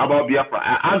about Biafra,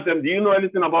 I ask them, do you know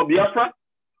anything about Biafra?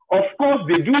 Of course,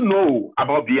 they do know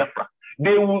about Biafra.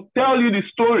 They will tell you the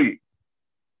story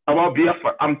about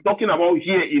Biafra. I'm talking about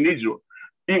here in Israel.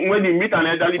 When you meet an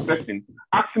elderly person,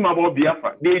 ask him about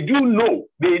Biafra. They do know.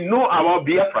 They know about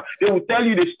Biafra. They will tell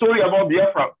you the story about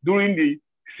Biafra during the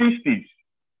 60s.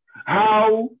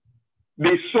 How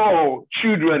they saw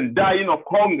children dying of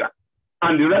hunger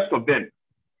and the rest of them.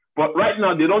 But right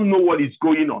now, they don't know what is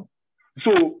going on.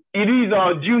 So it is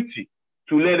our duty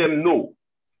to let them know.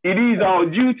 It is our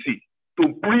duty to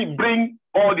bring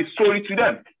all the story to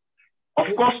them.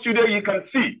 Of course, today you can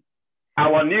see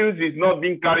our news is not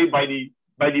being carried by the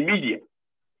media.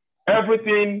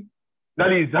 Everything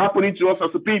that is happening to us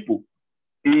as a people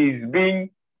is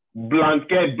being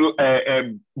blanketed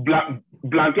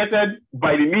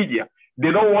by the media.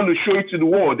 They don't want to show it to the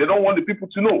world. They don't want the people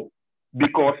to know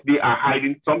because they are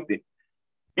hiding something.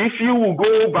 If you will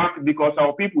go back, because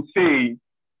our people say,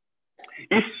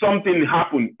 if something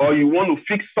happened or you want to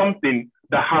fix something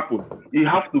that happened, you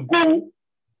have to go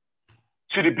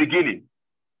to the beginning.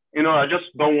 You know, I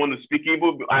just don't want to speak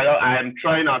Igbo. I am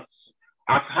trying as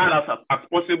hard as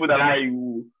possible that I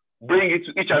will bring it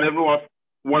to each and every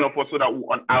one of us so that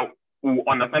we will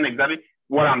understand exactly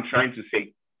what I'm trying to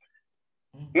say.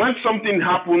 When something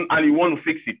happens and you want to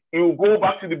fix it, you go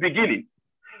back to the beginning.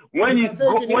 When you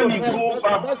go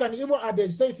back, that's an Igbo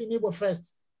adage. Say it in Igbo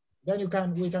first, then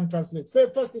we can translate. Say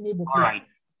it first in Igbo, please. All right.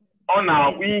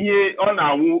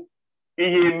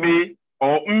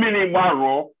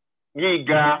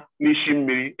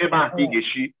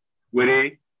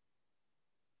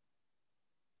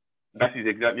 That is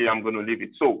exactly I'm going to leave it.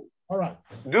 So, all right.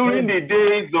 During the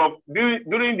days of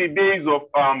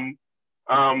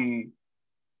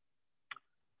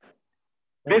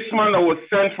this man that was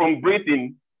sent from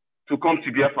Britain to come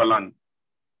to Biafra land,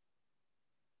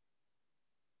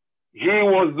 he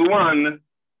was the one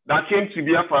that came to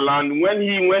Biafra land. When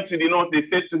he went to the north, they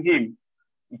said to him,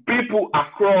 people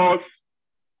across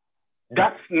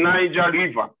that Niger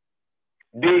River,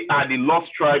 they are the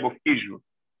lost tribe of Israel.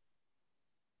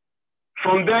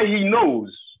 From there, he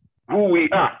knows who we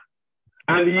are.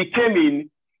 And he came in,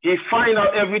 he found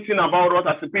out everything about us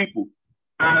as a people.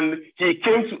 And he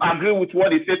came to agree with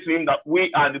what they said to him, that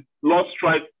we are the lost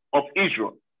tribe of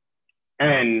Israel.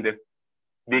 And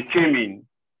they came in.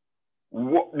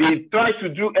 They tried to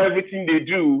do everything they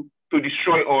do to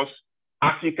destroy us.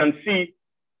 As you can see,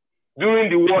 during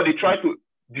the war, they tried to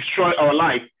destroy our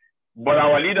life. But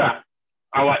our leader,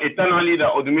 our eternal leader,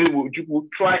 Odumegwu, will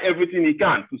try everything he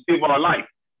can to save our life.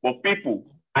 But people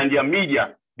and their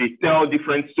media, they tell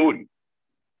different stories.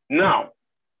 Now,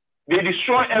 they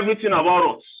destroy everything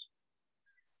about us.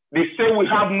 They say we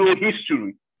have no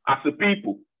history as a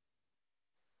people.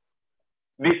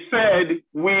 They said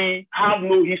we have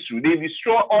no history. They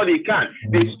destroy all they can.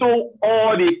 They stole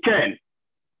all they can.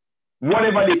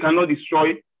 Whatever they cannot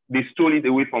destroy, they stole it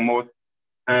away from us.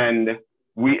 And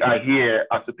we are here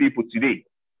as a people today.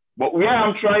 But where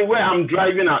I'm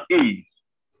driving at is,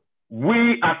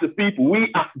 we as a people,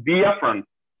 we as Biafrans,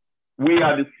 we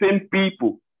are the same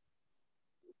people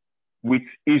with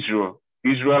Israel.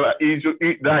 That is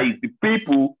the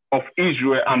people of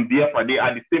Israel and Biafra. They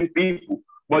are the same people.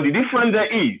 But the difference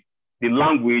there is, the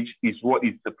language is what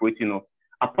is separating us.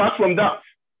 Apart from that,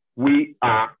 we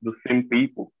are the same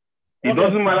people. It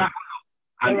doesn't matter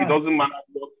how, and it doesn't matter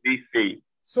what they say.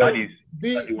 So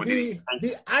the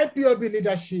IPOB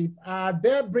leadership,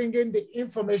 they're bringing the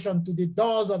information to the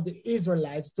doors of the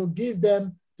Israelites to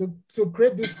to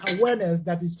create this awareness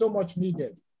that is so much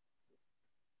needed?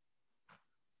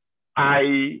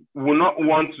 I will not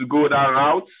want to go that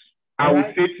route. I will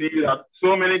say to you that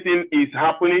so many things is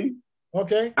happening.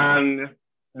 Okay. And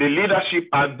the leadership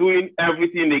are doing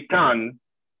everything they can,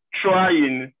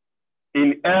 trying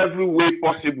in every way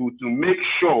possible to make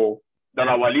sure that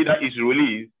our leader is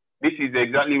released. This is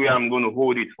exactly where I'm going to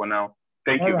hold it for now.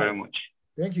 Thank you very much.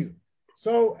 Thank you.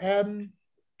 So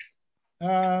we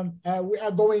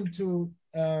are going to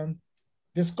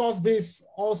discuss this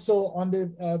also on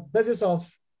the basis of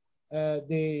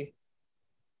the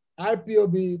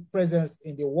IPOB presence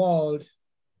in the world.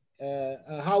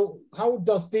 How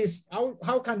does this,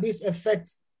 how can this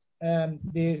affect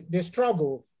the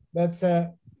struggle? But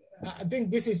I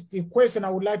think this is the question I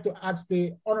would like to ask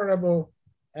the Honorable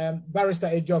Barrister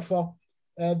Ejiofor.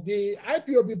 The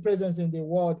IPOB presence in the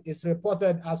world is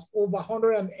reported as over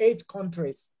 108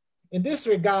 countries. In this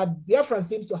regard, Biafra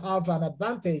seems to have an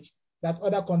advantage that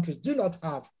other countries do not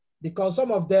have, because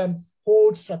some of them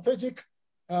hold strategic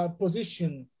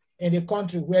position in the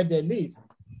country where they live.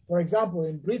 For example,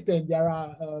 in Britain, there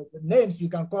are names you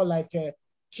can call like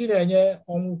Chinenye,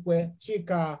 Omukwe,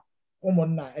 Chika,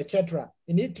 Omonna, etc.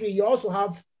 In Italy, you also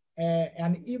have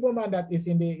an Igbo man that is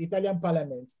in the Italian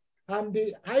parliament. And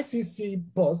the ICC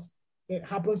boss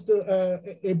happens to,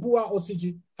 Ebua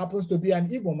Osiji happens to be an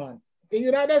Igbo man. In the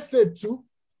United States too,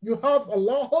 you have a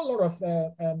whole lot of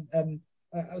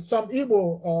some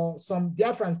Igbo or some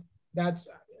Biafrans that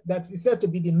is said to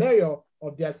be the mayor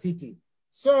of their city.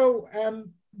 So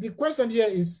the question here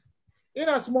is, in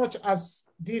as much as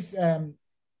this, the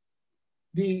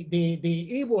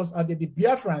Igbos or the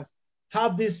Biafrans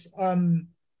have this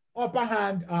upper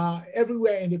hand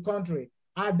everywhere in the country,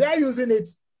 are they using it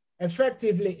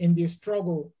effectively in the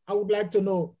struggle? I would like to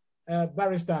know,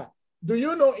 Barrister, do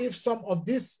you know if some of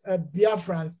these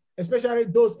Biafrans, especially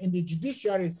those in the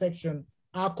judiciary section,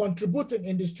 are contributing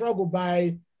in the struggle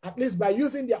by, at least by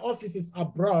using their offices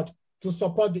abroad to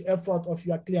support the effort of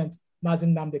your client,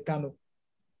 Nnamdi Kanu?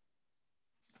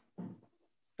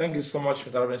 Thank you so much,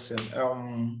 Mr. Robinson.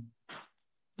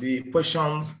 The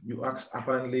questions you asked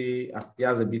apparently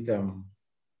appears a bit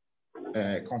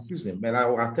confusing, but I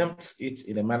will attempt it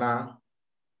in a manner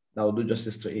that will do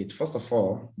justice to it. First of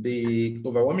all, the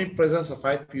overwhelming presence of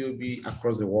IPOB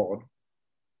across the world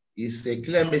is a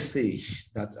clear message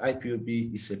that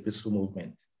IPOB is a peaceful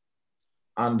movement.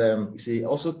 And it's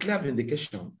also clear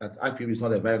indication that IPOB is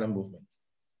not a violent movement,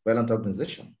 violent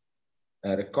organization.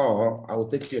 I will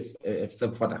take you a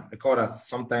step further. Recall that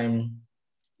sometime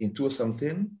in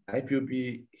 2017,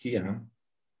 IPOB here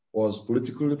was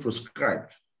politically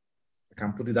proscribed. I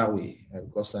can put it that way,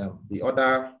 because the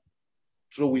order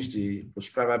through which the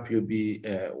proscribed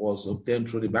IPOB was obtained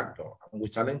through the back door, and we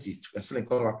challenge it. We're still in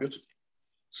court of appeal today.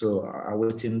 So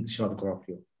awaiting decision of the court of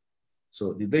appeal.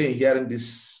 So the day in hearing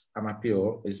this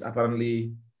appeal is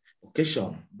apparently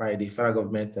occasioned by the federal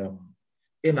government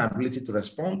inability to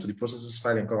respond to the processes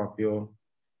filed in court of appeal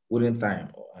within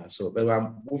time. But we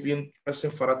are moving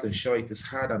further to ensure it is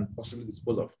hard and possibly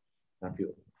disposed of the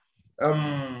appeal.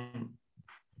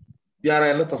 There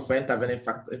are a lot of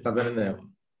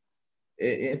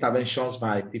interventions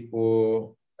by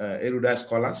people, erudite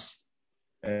scholars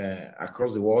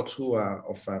across the world who are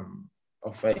of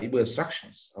Igbo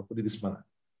extractions. I'll put it this manner.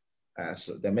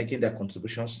 So they're making their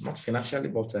contributions, not financially,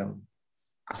 but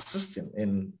assisting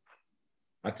in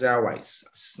material-wise,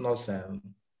 not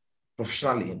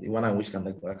professionally in the one in which let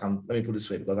me put it this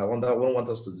way, because I don't want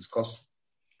us to discuss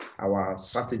our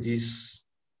strategies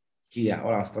here,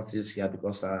 all our strategies here,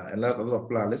 because a lot of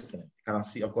people are listening. You can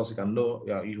see, of course, you can know,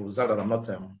 you observe that I'm not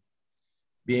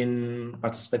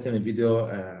participating in video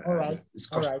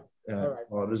discussion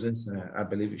or reasons I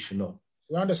believe you should know.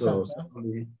 We understand.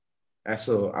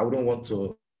 So I wouldn't want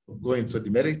to go into the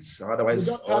merits, otherwise,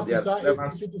 you don't have to,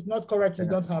 if it is not correct, you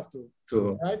don't have to.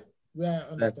 Right? Yeah,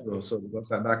 understand. So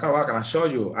because I can assure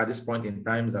you at this point in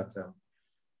time that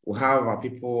we have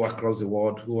people across the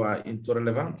world who are into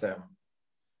relevant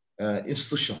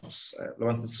institutions,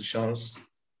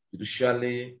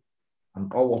 judicially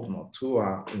and all whatnot, who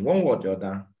are in one way or the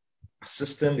other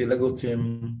assisting the legal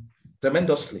team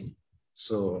tremendously.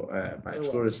 So by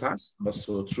through research, and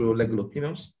also through legal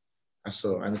opinions, and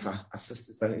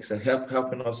it's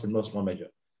helping us in no small measure.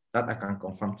 That I can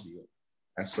confirm to you.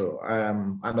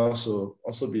 And also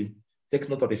be take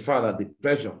note of the fact that the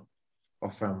pressure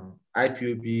of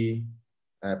IPOB,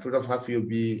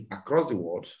 across the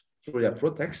world through their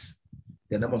protests,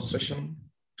 their demonstration,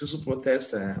 peaceful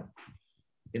protests,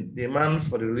 in demand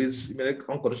for the release, immediate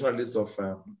unconditional release of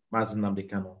Nnamdi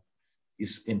Kanu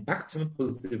is impacting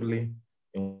positively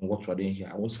in what we're doing here.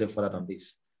 I won't say further than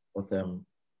this. but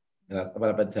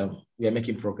we are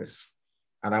making progress.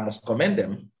 And I must commend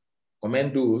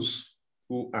those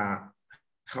who are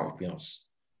helping us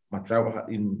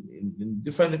in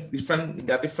different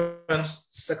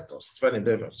sectors, different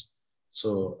endeavors.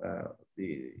 So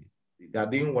they are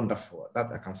doing wonderful.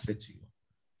 That I can say to you.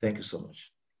 Thank you so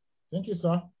much. Thank you,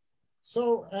 sir.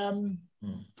 So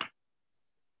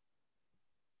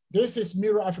this is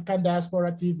Mirror African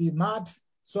Diaspora TV, MAD.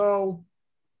 So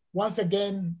once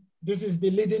again, this is the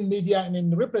leading media and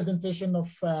in representation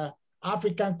of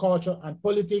African culture and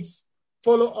politics.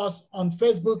 Follow us on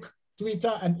Facebook,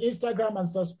 Twitter, and Instagram, and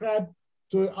subscribe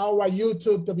to our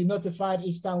YouTube to be notified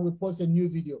each time we post a new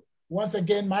video. Once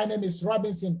again, my name is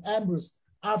Robinson Ambrose,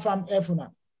 Afam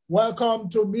Efuna. Welcome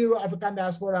to Mirror African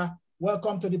Diaspora.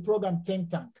 Welcome to the program Think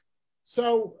Tank.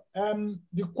 So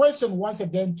the question once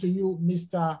again to you,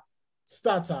 Mr.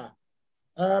 Sèťtł.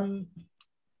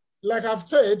 Like I've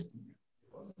said,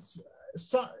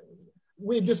 so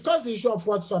we discussed the issue of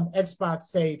what some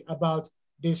experts said about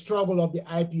the struggle of the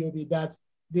IPOB, that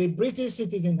the British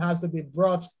citizen has to be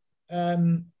brought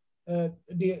to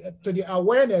the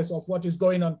awareness of what is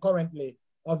going on currently,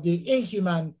 of the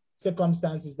inhuman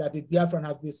circumstances that the Biafran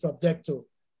has been subject to.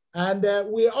 And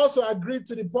we also agreed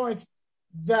to the point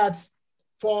that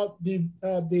for the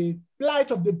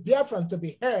plight of the Biafrans to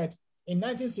be heard in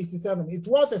 1967, it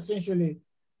was essentially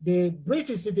the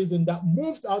British citizen that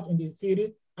moved out in the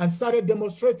city and started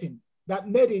demonstrating, that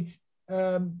made it,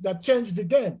 that changed the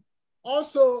game.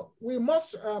 Also, we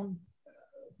must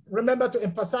remember to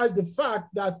emphasize the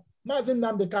fact that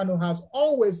Nnamdi Kanu has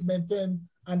always maintained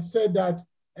and said that,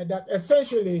 that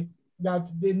essentially that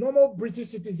the normal British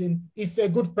citizen is a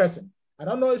good person. I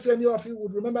don't know if any of you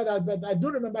would remember that, but I do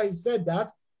remember he said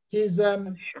that his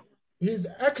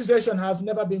accusation has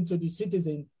never been to the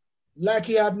citizen, like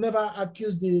he had never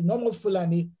accused the normal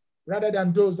Fulani, rather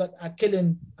than those that are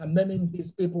killing and maiming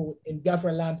his people in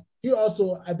Biafra land. He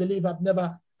also, I believe, have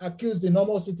never accused the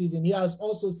normal citizen. He has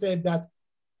also said that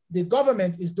the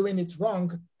government is doing it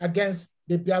wrong against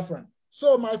the Biafran.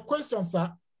 So my question,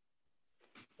 sir,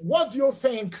 what do you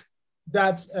think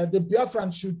that the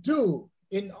Biafran should do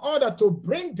in order to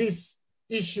bring this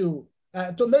issue,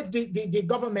 to make the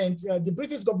government, the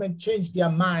British government change their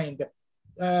mind,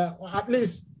 or at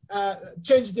least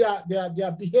change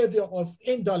their behavior of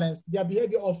indolence, their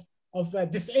behavior of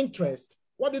disinterest?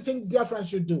 What do you think Biafran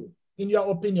should do, in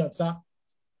your opinion, sir?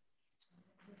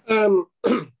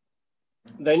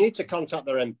 They need to contact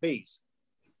their MPs.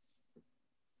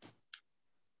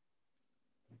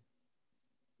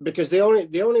 Because the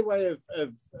only way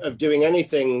of doing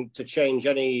anything to change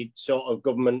any sort of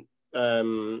government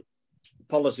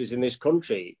policies in this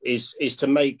country is to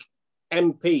make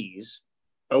MPs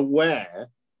aware,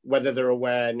 whether they're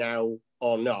aware now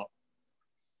or not,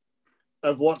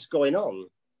 of what's going on.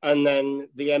 And then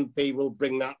the MP will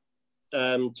bring that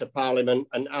to Parliament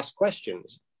and ask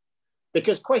questions.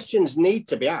 Because questions need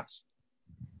to be asked.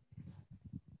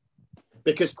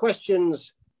 Because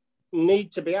questions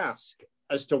need to be asked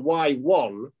as to why,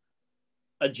 one,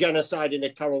 a genocide in a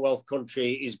Commonwealth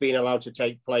country is being allowed to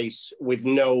take place with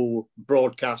no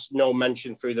broadcast, no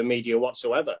mention through the media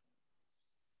whatsoever.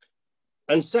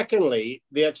 And secondly,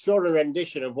 the extraordinary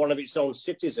rendition of one of its own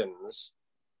citizens,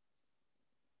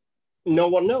 no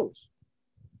one knows.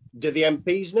 Do the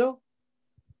MPs know?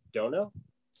 Don't know.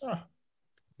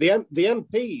 The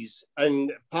MPs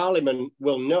and Parliament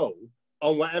will know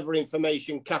on whatever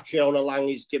information Catriona Lang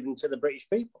is given to the British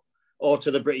people or to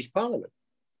the British Parliament.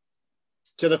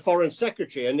 To the Foreign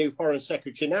Secretary, a new Foreign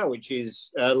Secretary now, which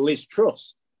is Liz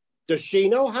Truss. Does she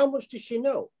know? How much does she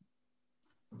know?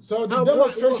 So the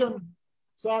demonstration,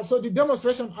 so the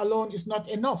demonstration alone is not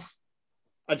enough.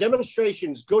 A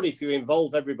demonstration is good if you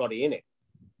involve everybody in it.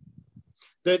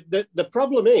 The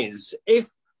problem is, if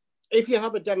you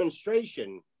have a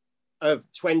demonstration of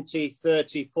 20,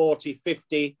 30, 40,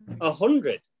 50,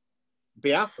 100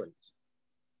 Biafrans,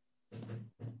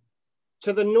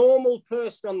 to the normal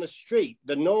person on the street,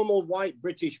 the normal white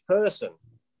British person,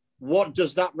 what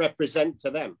does that represent to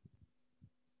them?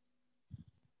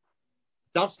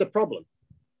 That's the problem.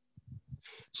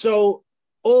 So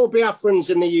all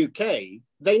Biafrans in the UK,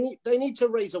 they need to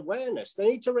raise awareness. They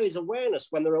need to raise awareness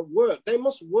when they're at work. They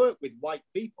must work with white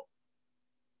people.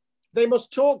 They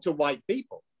must talk to white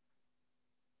people.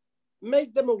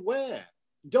 Make them aware.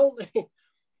 Don't they?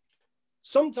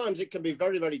 Sometimes it can be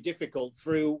very, very difficult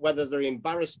through whether they're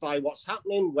embarrassed by what's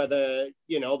happening, whether,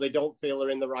 you know, they don't feel they're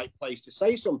in the right place to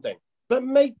say something. But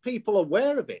make people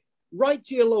aware of it. Write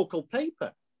to your local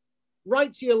paper.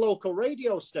 Write to your local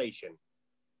radio station.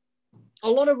 A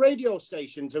lot of radio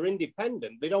stations are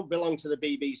independent. They don't belong to the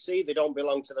BBC. They don't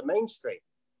belong to the mainstream.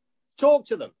 Talk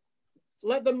to them.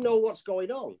 Let them know what's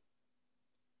going on.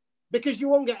 Because you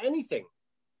won't get anything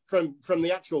from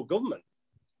the actual government.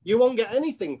 You won't get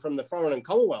anything from the Foreign and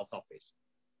Commonwealth Office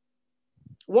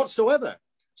whatsoever.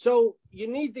 So you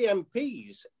need the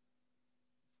MPs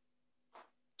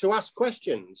to ask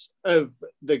questions of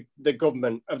the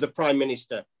government, of the Prime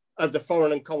Minister, of the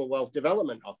Foreign and Commonwealth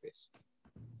Development Office.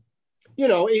 You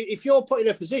know, if you're put in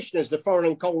a position as the Foreign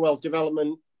and Commonwealth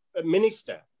Development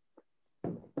Minister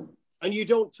and you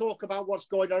don't talk about what's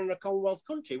going on in a Commonwealth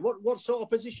country, what sort of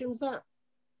position is that?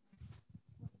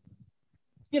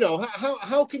 You know,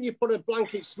 how can you put a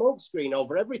blanket smokescreen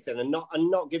over everything and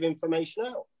not give information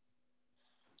out?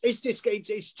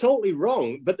 It's totally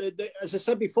wrong. But as I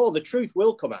said before, the truth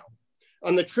will come out.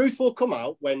 And the truth will come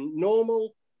out when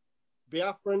normal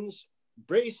Biafrans,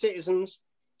 British citizens,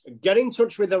 get in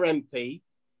touch with their MP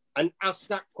and ask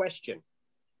that question.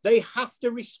 They have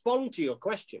to respond to your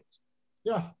questions.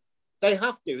 Yeah. They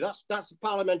have to. That's a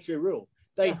parliamentary rule.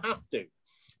 They have to.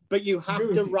 But you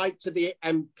have to write to the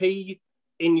MP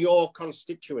in your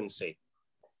constituency.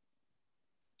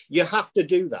 You have to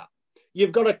do that.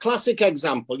 You've got a classic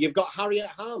example. You've got Harriet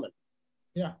Harman.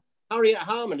 Yeah. Harriet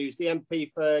Harman, who's the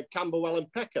MP for Camberwell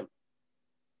and Peckham,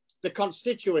 the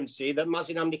constituency that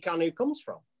Nnamdi Kanu comes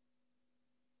from.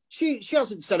 She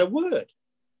hasn't said a word.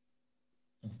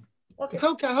 Okay.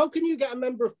 How can you get a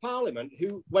member of parliament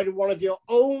who, when one of your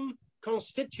own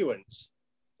constituents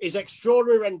is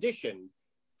extraordinary rendition,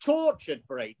 tortured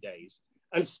for 8 days,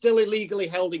 and still illegally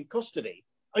held in custody,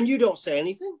 and you don't say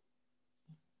anything?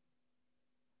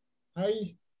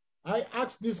 I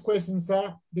asked this question,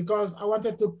 sir, because I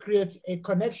wanted to create a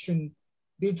connection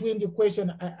between the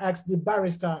question I asked the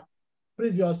barrister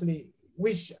previously,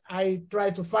 which I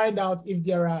tried to find out if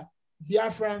there are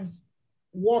Biafrans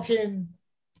working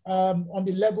on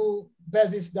the legal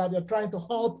basis that they're trying to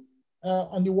help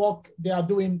on the work they are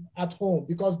doing at home,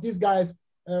 because these guys,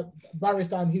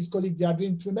 barrister and his colleague, they are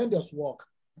doing tremendous work.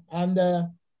 And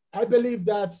I believe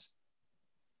that,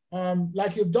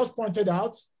 like you've just pointed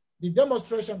out, the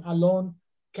demonstration alone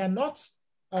cannot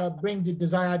bring the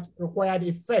desired, required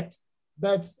effect.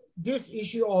 But this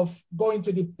issue of going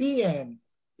to the PM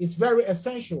is very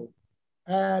essential.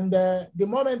 And the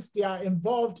moment they are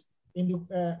involved in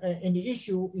the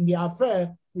issue, in the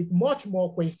affair, with much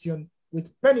more question,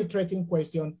 with penetrating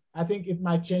question, I think it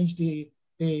might change the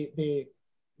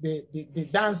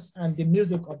dance and the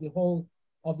music of the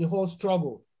whole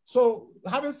struggle. So,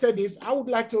 having said this, I would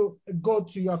like to go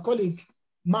to your colleague,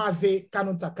 Maazị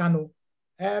Kanu.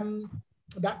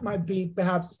 That might be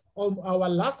perhaps our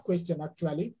last question,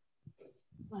 actually.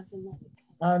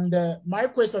 And my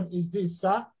question is this,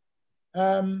 sir.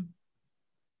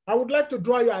 I would like to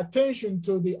draw your attention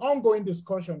to the ongoing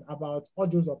discussion about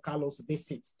Ejiofor Kalu's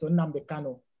visit to Nnamdi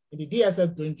Kanu in the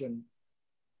DSS dungeon.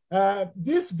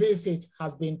 This visit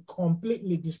has been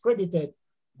completely discredited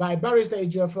by Barrister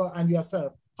Ejiofor and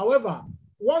yourself. However,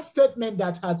 one statement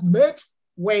that has made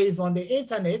wave on the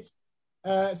internet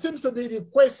seems to be the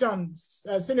question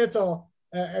Senator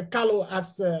Kalu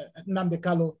asked Nnamdi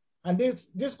Kanu. And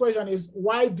this question is,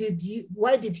 why did he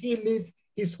leave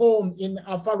his home in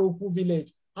Afaruku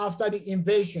village after the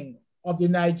invasion of the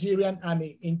Nigerian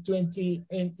army in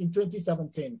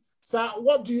 2017? Sir,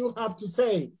 what do you have to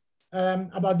say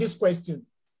about this question?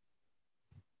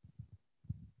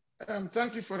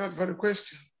 Thank you for that very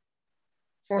question.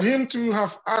 For him to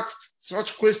have asked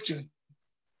such question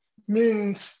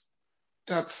means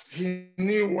that he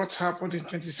knew what happened in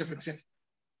 2017.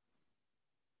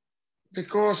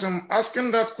 Because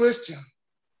asking that question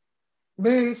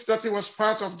means that he was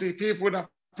part of the people that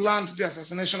planned the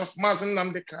assassination of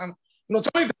Nnamdi Kanu. Not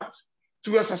only that,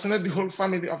 to assassinate the whole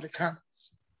family of the Kanus.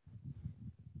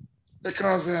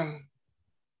 Because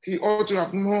he ought to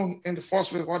have known in the first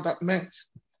place what that meant.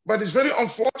 But it's very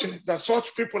unfortunate that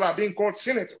such people are being called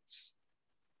senators.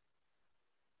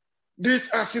 These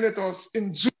are senators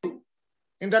in Zulu,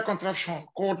 in that contraption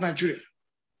called Nigeria.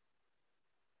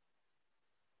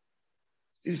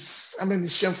 It's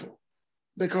shameful,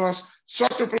 because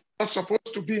such people are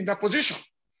supposed to be in that position.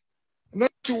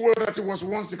 Not too well that he was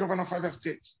once the governor of other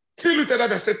states. He looked at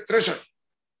the state treasury.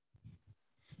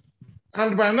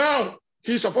 And by now,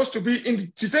 he's supposed to be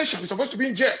in detention. He's supposed to be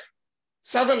in jail,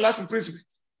 serving life imprisonment.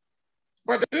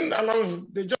 But they didn't allow him.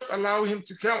 They just allowed him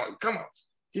to come out.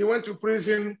 He went to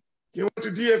prison. He went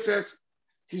to DSS.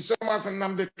 He saw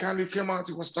Nnamdi Kanu, came out.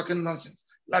 He was talking nonsense,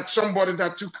 like somebody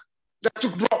that took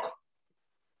block.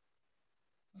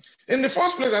 In the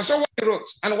first place, I saw what he wrote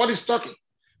and what he's talking.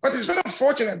 But it's very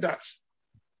unfortunate that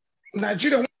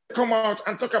Nigeria wants come out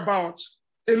and talk about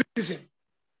elitism.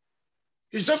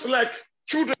 It's just like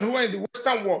children who are in the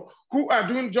Western world who are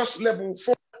doing just level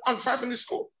 4 and 5 in the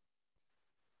school.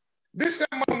 This same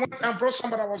man went and brought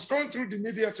somebody. I was going through the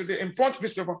media today in Punch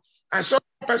newspaper. I saw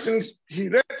a person he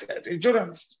rated, a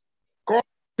journalist called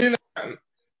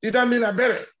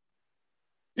Evèrýwhère,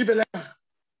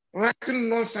 writing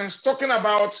nonsense, talking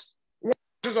about what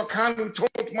Kanu told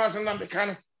Nnamdi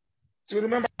Kanu to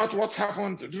remember about what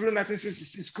happened during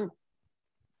 1966 coup.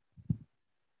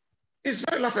 It's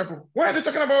very laughable. Why are they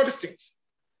talking about these things?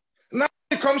 Now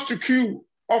when it comes to coup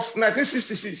of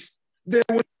 1966, they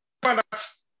will remember that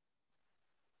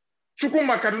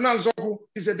Chukwuma Kaduna Nzogu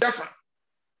is a Biafra.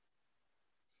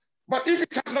 But if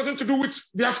it has nothing to do with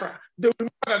Biafra, they will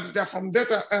remember that they're from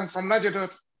Delta and from Niger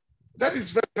Delta. That is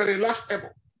very, very laughable.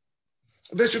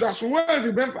 They should as well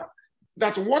remember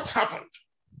that what happened,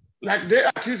 like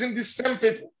they're accusing these same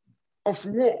people of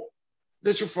war,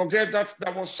 they should forget that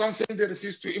that was something they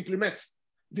refused to implement.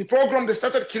 The program, they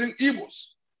started killing Igbos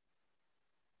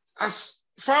as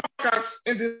far back as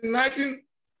in the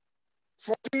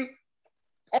 1914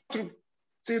 up to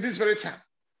this very time.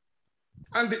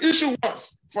 And the issue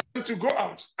was for them to go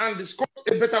out and discuss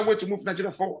a better way to move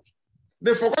Nigeria forward.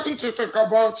 They've forgotten to talk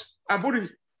about Aburi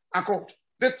Accord.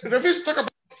 They refused to talk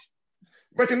about it.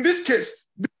 But in this case,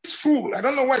 this fool, I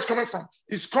don't know where it's coming from,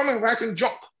 is coming writing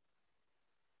junk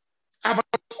about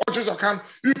Kanu.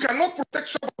 You cannot protect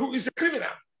somebody who is a criminal.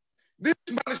 This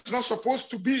man is not supposed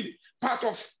to be part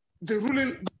of the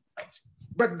ruling government.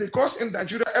 But because in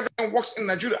Nigeria, everyone works in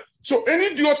Nigeria. So any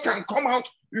idiot can come out,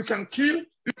 you can kill,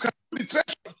 you can be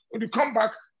treacherous, you come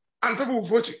back, and people will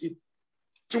vote you in.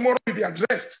 Tomorrow will be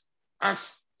addressed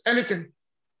as anything.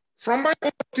 From my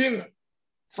own opinion,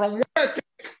 from what I think,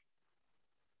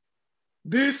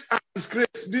 these are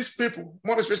disgrace. These people,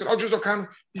 more especially Kanu,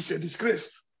 is a disgrace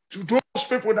to those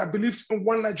people that believe in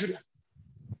one Nigeria.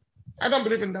 I don't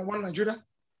believe in that one Nigeria.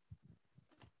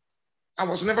 I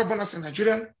was never born as a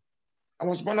Nigerian. I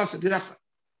was born as a Biafran.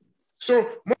 So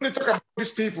when they talk about these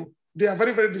people, they are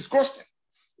very, very disgusting.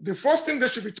 The first thing they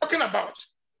should be talking about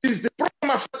is the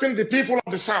problem affecting the people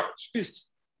of the Southeast.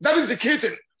 That is the key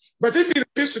thing. But if he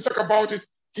refused to talk about it,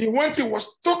 he was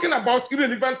talking about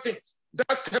irrelevant things.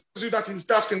 That tells you that he's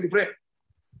daft in the brain,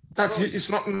 that he is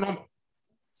not normal.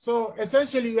 So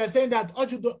essentially, you are saying that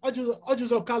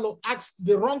Ejiofor asked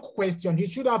the wrong question. He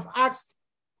should have asked,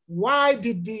 why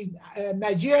did the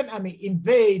Nigerian army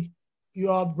invade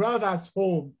your brother's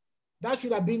home? That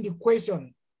should have been the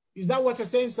question. Is that what you're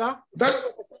saying, sir?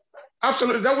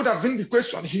 Absolutely, that would have been the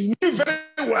question. He knew very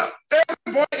well.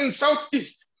 Everybody in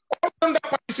Southeast, all of them that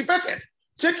participated,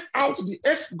 check out the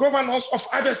ex-governors of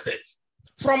other states,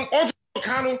 from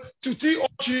Kanu to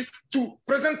T.O.G. to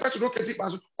President President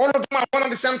Okezi-Bazu, all of them are one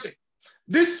and the same thing.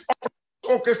 This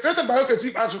orchestrated by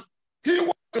Okezi-Bazu, he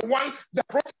was the one that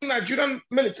brought in Nigerian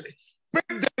military,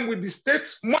 paid them with the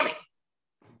state's money,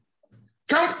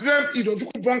 count them in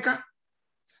Ojuku bunker,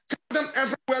 count them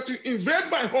everywhere to invade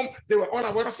my home. They were all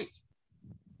aware of it.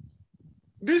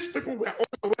 These people were all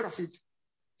aware of it.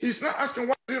 He's not asking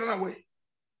why they run away.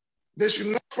 They should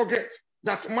not forget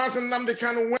that Nnamdi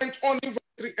Kanu went on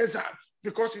involuntary exile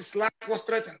because his life was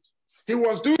threatened. He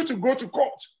was due to go to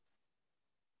court.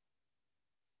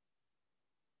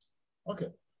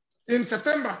 Okay. In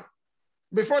September,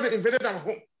 before they invaded our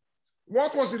home.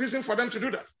 What was the reason for them to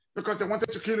do that? Because they wanted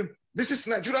to kill him. This is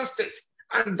Nigerian state.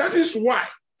 And that is why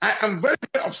I am very,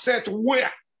 very upset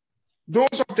where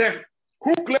those of them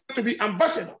who claim to be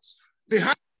ambassadors, the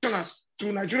high commissioners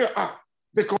to Nigeria are,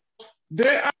 because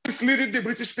they are misleading the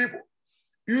British people.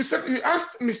 You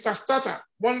asked Mr. Starter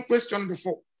one question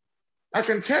before. I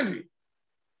can tell you,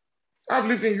 I've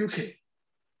lived in UK.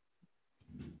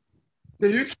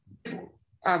 The UK people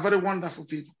are very wonderful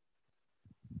people.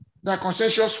 They're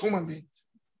conscientious human beings.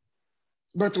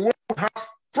 But where we have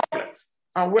problems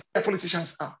are where the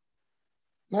politicians are,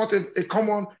 not a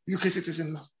common UK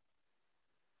citizen now.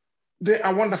 They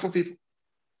are wonderful people.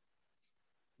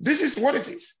 This is what it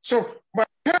is. So, but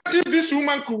if this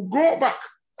woman could go back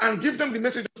and give them the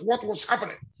message of what was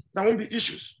happening, there won't be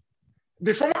issues.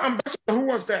 The former ambassador who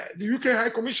was there, the UK High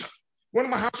Commission, when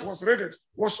my house was raided,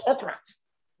 was awkward.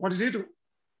 What did he do?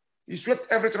 He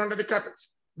swept everything under the carpet.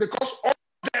 Because all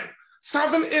of them,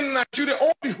 serving in Nigeria,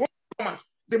 all the home governments,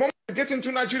 the moment they get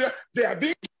into Nigeria, they are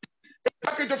being given a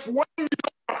package of $1 million.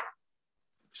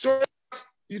 So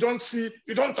you don't see,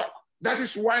 you don't talk. That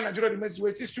is why Nigeria remains the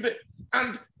way it is today.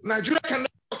 And Nigeria cannot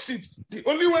succeed. The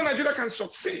only way Nigeria can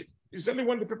succeed is only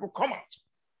when the people come out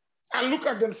and look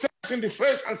at themselves in the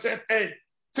face and say, hey,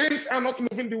 things are not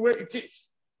moving the way it is.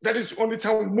 That is the only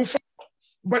time we move forward.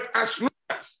 But as long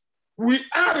as we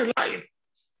are relying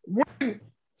on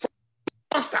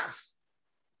pastors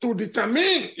to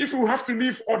determine if we have to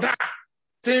live or die.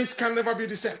 Things can never be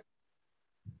the same.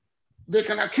 They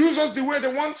can accuse us the way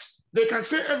they want. They can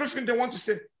say everything they want to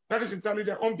say. That is entirely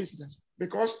their own business.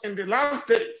 Because in the last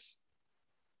days,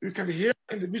 you can hear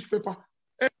in the newspaper,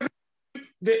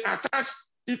 they attach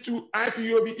it to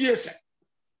IPOB ESN.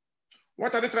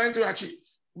 What are they trying to achieve?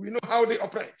 We know how they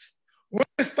operate. When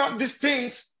they start these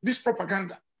things, this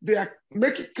propaganda, they are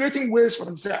creating ways for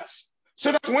themselves.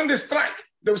 So that when they strike,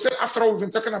 they will say, after all, we've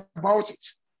been talking about it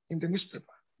in the newspaper.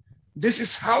 This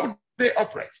is how they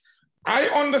operate. I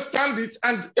understand it,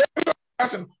 and every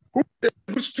person who is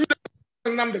a good student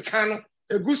of Nnamdi Kanu,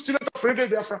 a good student of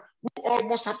Rìøusły, we all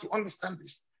must have to understand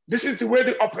this. This is the way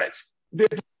they operate. They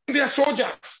bring their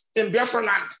soldiers in Biafra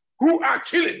land who are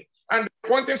killing and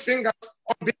pointing fingers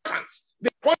on Biafrans.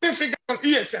 They're pointing fingers on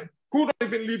ESM who don't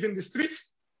even live in the streets.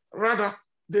 Rather,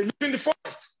 they live in the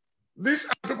forest. These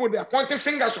are people they are pointing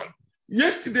fingers on.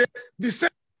 Yesterday, the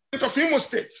Senate of Imo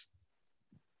State,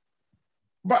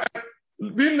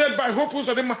 being led by Hope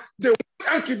Uzodinma, they went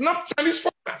and kidnapped Chinese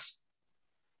foreigners.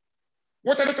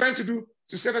 What are they trying to do?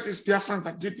 To say that it's Biafrans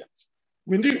that did that.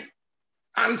 We knew.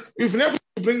 And we've never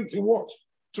bring the world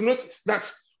to notice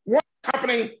that what's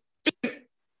happening in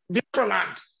Biafra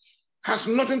land has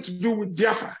nothing to do with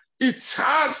Biafra. It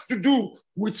has to do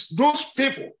with those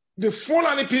people, the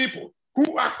Fulani people,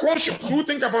 who are conscious, who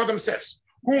think about themselves,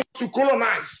 who want to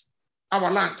colonize our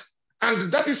land.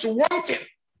 And that is one thing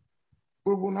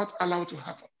we will not allow to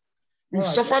happen. We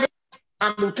suffer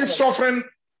and we keep suffering.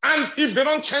 And if they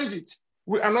don't change it,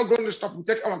 we are not going to stop. We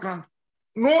take our ground.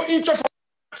 No inch of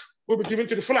will be given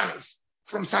to the Fulanis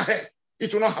from Sahel.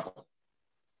 It will not happen.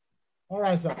 All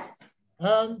right, sir.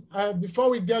 Before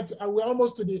we get, we're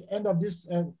almost to the end of this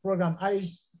program. I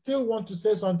still want to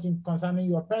say something concerning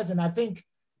your person. I think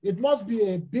it must be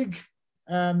a big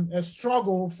a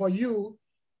struggle for you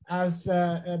as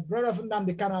a brother of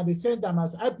Nnamdi Kanu at the same time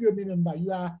as IPOB member.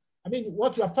 You are, I mean,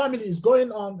 what your family is going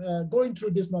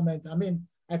through this moment. I mean,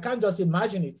 I can't just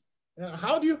imagine it.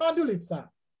 How do you handle it, sir?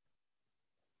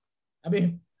 I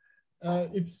mean,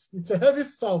 it's a heavy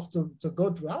stuff to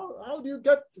go through. How do you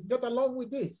get along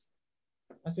with this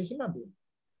as a human being?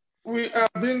 We are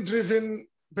being driven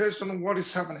based on what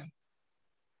is happening.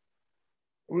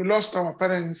 We lost our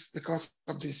parents because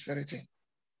of this very thing.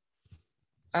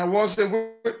 I was a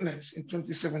witness in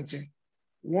 2017,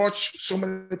 watched so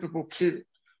many people killed,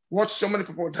 watched so many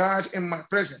people died in my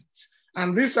presence.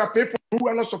 And these are people who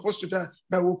are not supposed to die,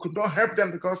 but we could not help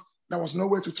them because there was no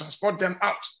way to transport them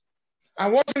out. I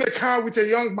was in a car with a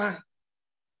young man.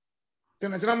 The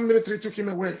Nigerian military took him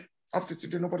away. Up to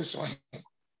today, nobody saw him.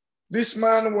 This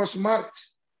man was married,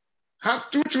 had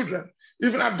 2 children.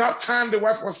 Even at that time, the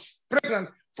wife was pregnant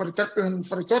for the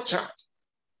third child.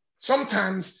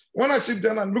 Sometimes when I sit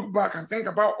down and look back and think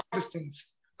about all these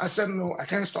things, I said, no, I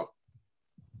can't stop.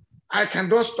 I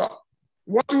cannot stop.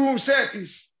 What we said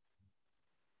is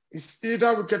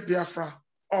either we get Biafra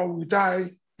or we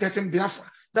die getting Biafra.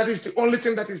 That is the only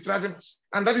thing that is driving us.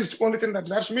 And that is the only thing that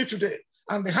drives me today.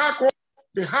 And the hardcore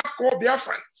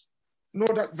Biafrans know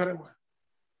that very well.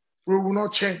 We will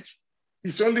not change.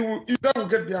 It's only either we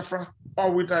get Biafra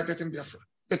or we die getting Biafra.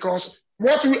 Because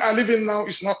what we are living now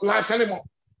is not life anymore.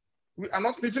 We are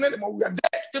not living anymore. We are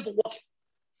dead, people walking.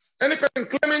 Any person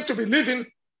claiming to be living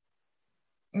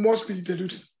must be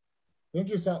deluded. Thank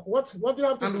you, sir. What do you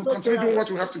have to and we'll continue doing what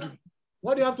we have to do.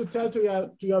 What do you have to tell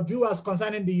to your viewers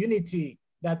concerning the unity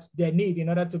that they need in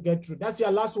order to get through? That's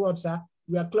your last word, sir.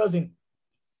 We are closing.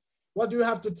 What do you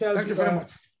have to tell? Thank you very much.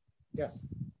 Yeah.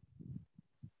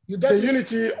 The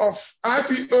unity of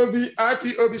IPOB.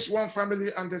 IPOB is one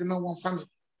family and there is no one family.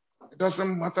 It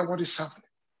doesn't matter what is happening.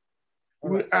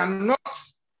 We are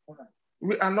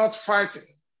not fighting.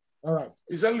 All right.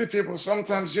 It's only people.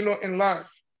 Sometimes, you know, in life,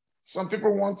 some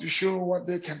people want to show what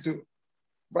they can do.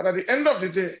 But at the end of the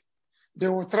day, they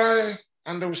will try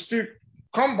and they will still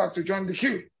come back to join the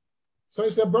queue. So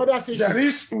it's a broader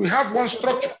issue. We have one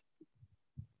structure.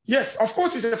 Yes, of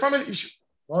course, it's a family issue.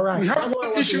 All right. We have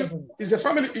one issue. It's a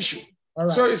family issue. All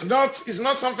right. So it's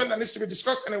not something that needs to be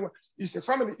discussed anywhere. It's a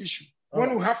family issue. All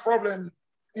when we have problems,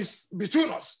 it's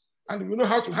between us and we know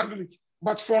how to handle it.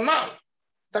 But for now,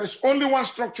 there is only one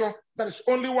structure, there is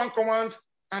only one command,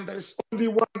 and there is only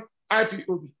one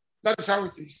IPOB. That is how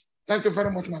it is. Thank you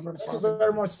very much, my brother. Thank you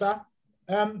very much, sir.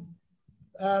 I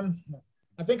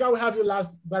think I will have you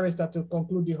last, Barrister, to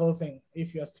conclude the whole thing.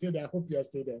 If you are still there, I hope you are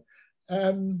still there.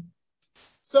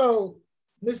 So,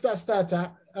 Mr.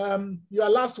 Starter, your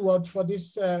last word for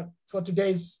this for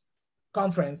today's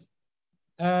conference.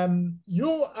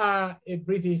 You are a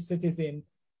British citizen.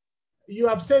 you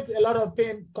have said a lot of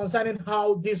things concerning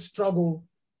how this struggle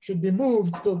should be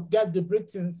moved to get the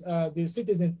Britons, the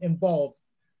citizens involved.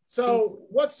 So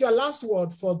what's your last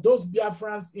word for those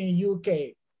Biafrans in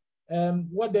UK?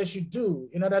 What they should do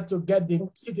in order to get the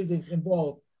citizens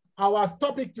involved? Our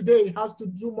topic today has to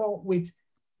do more with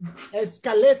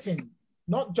escalating,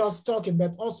 not just talking,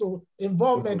 but also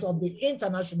involvement of the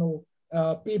international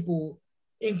people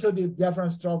into the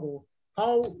Biafran struggle,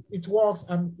 how it works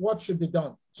and what should be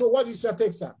done. So what is your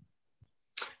take, sir?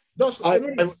 I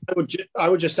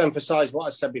would just emphasize what I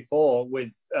said before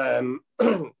with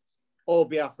all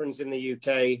Biafrans in the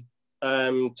UK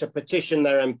to petition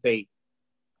their MP.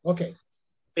 Okay.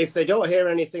 If they don't hear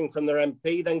anything from their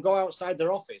MP, then go outside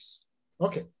their office.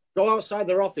 Okay. Go outside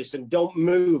their office and don't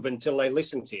move until they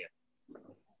listen to you.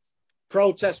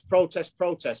 Protest, protest,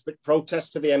 protest, but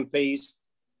protest to the MPs,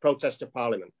 protest to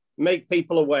Parliament. Make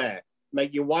people aware.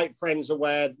 Make your white friends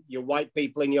aware, your white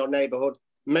people in your neighborhood.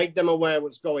 Make them aware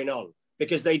what's going on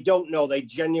because they don't know. They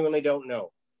genuinely don't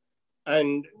know.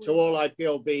 And to all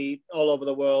IPOB all over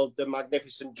the world, the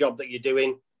magnificent job that you're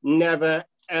doing, never,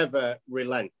 ever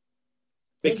relent.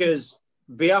 Because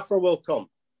Biafra will come.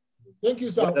 Thank you,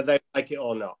 sir. Whether they like it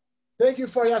or not. Thank you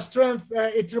for your strength.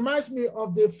 It reminds me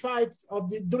of the fight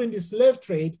during the slave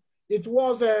trade. It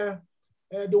was the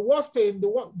worst thing,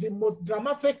 the most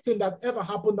dramatic thing that ever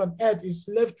happened on earth is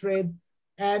slave trade.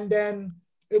 And then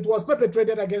it was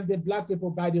perpetrated against the black people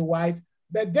by the white.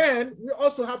 But then we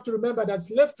also have to remember that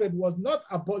slave trade was not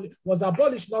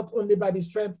abolished not only by the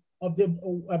strength of the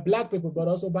black people, but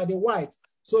also by the white.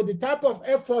 So the type of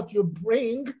effort you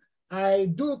bring, I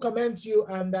do commend you,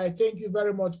 and I thank you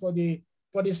very much for the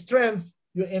strength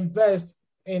you invest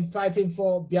in fighting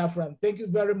for Biafran. Thank you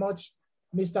very much,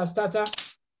 Mr. Starter,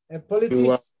 a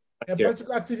political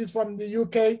activist from the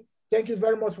UK. Thank you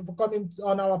very much for coming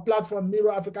on our platform,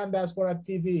 Mirror African Diaspora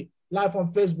TV, live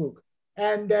on Facebook.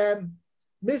 And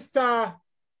Mr.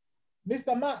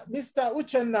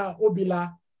 Uchenna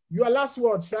Obila, your last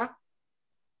word, sir.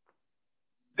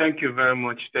 Thank you very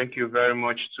much. Thank you very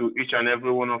much to each and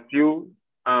every one of you.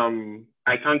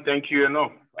 I can't thank you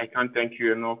enough. I can't thank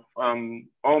you enough.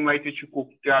 Almighty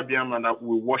Chukwukabiama that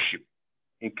we worship.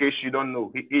 In case you don't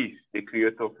know, he is the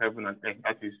creator of heaven and earth.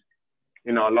 That is,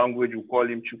 in our language, we call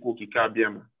him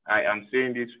Chukwukabiama. I am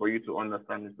saying this for you to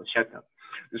understand, Mr. Sèťtł.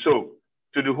 So,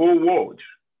 to the whole world,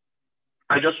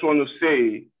 I just want to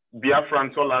say,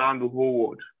 Biafrans all around the whole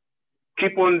world,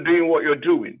 keep on doing what you're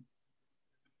doing.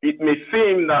 It may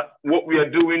seem that what we are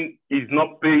doing is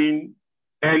not paying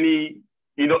any,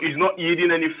 is not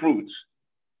yielding any fruits.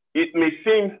 It may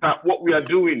seem that what we are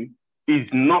doing is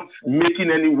not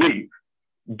making any wave.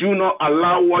 Do not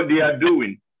allow what they are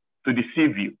doing to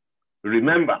deceive you.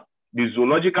 Remember, the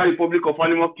Zoological Republic of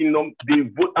Animal Kingdom, they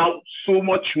vote out so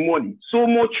much money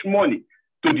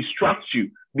to distract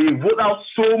you. They vote out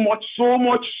so much so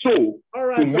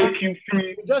to make you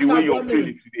feel the way you're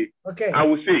feeling today. Okay. I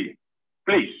will say,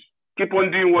 please, keep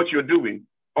on doing what you're doing.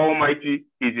 Almighty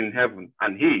is in heaven,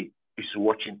 and he is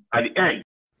watching. At the end.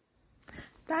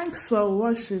 Thanks for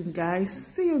watching, guys.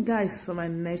 See you guys for my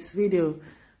next video.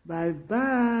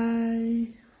 Bye-bye.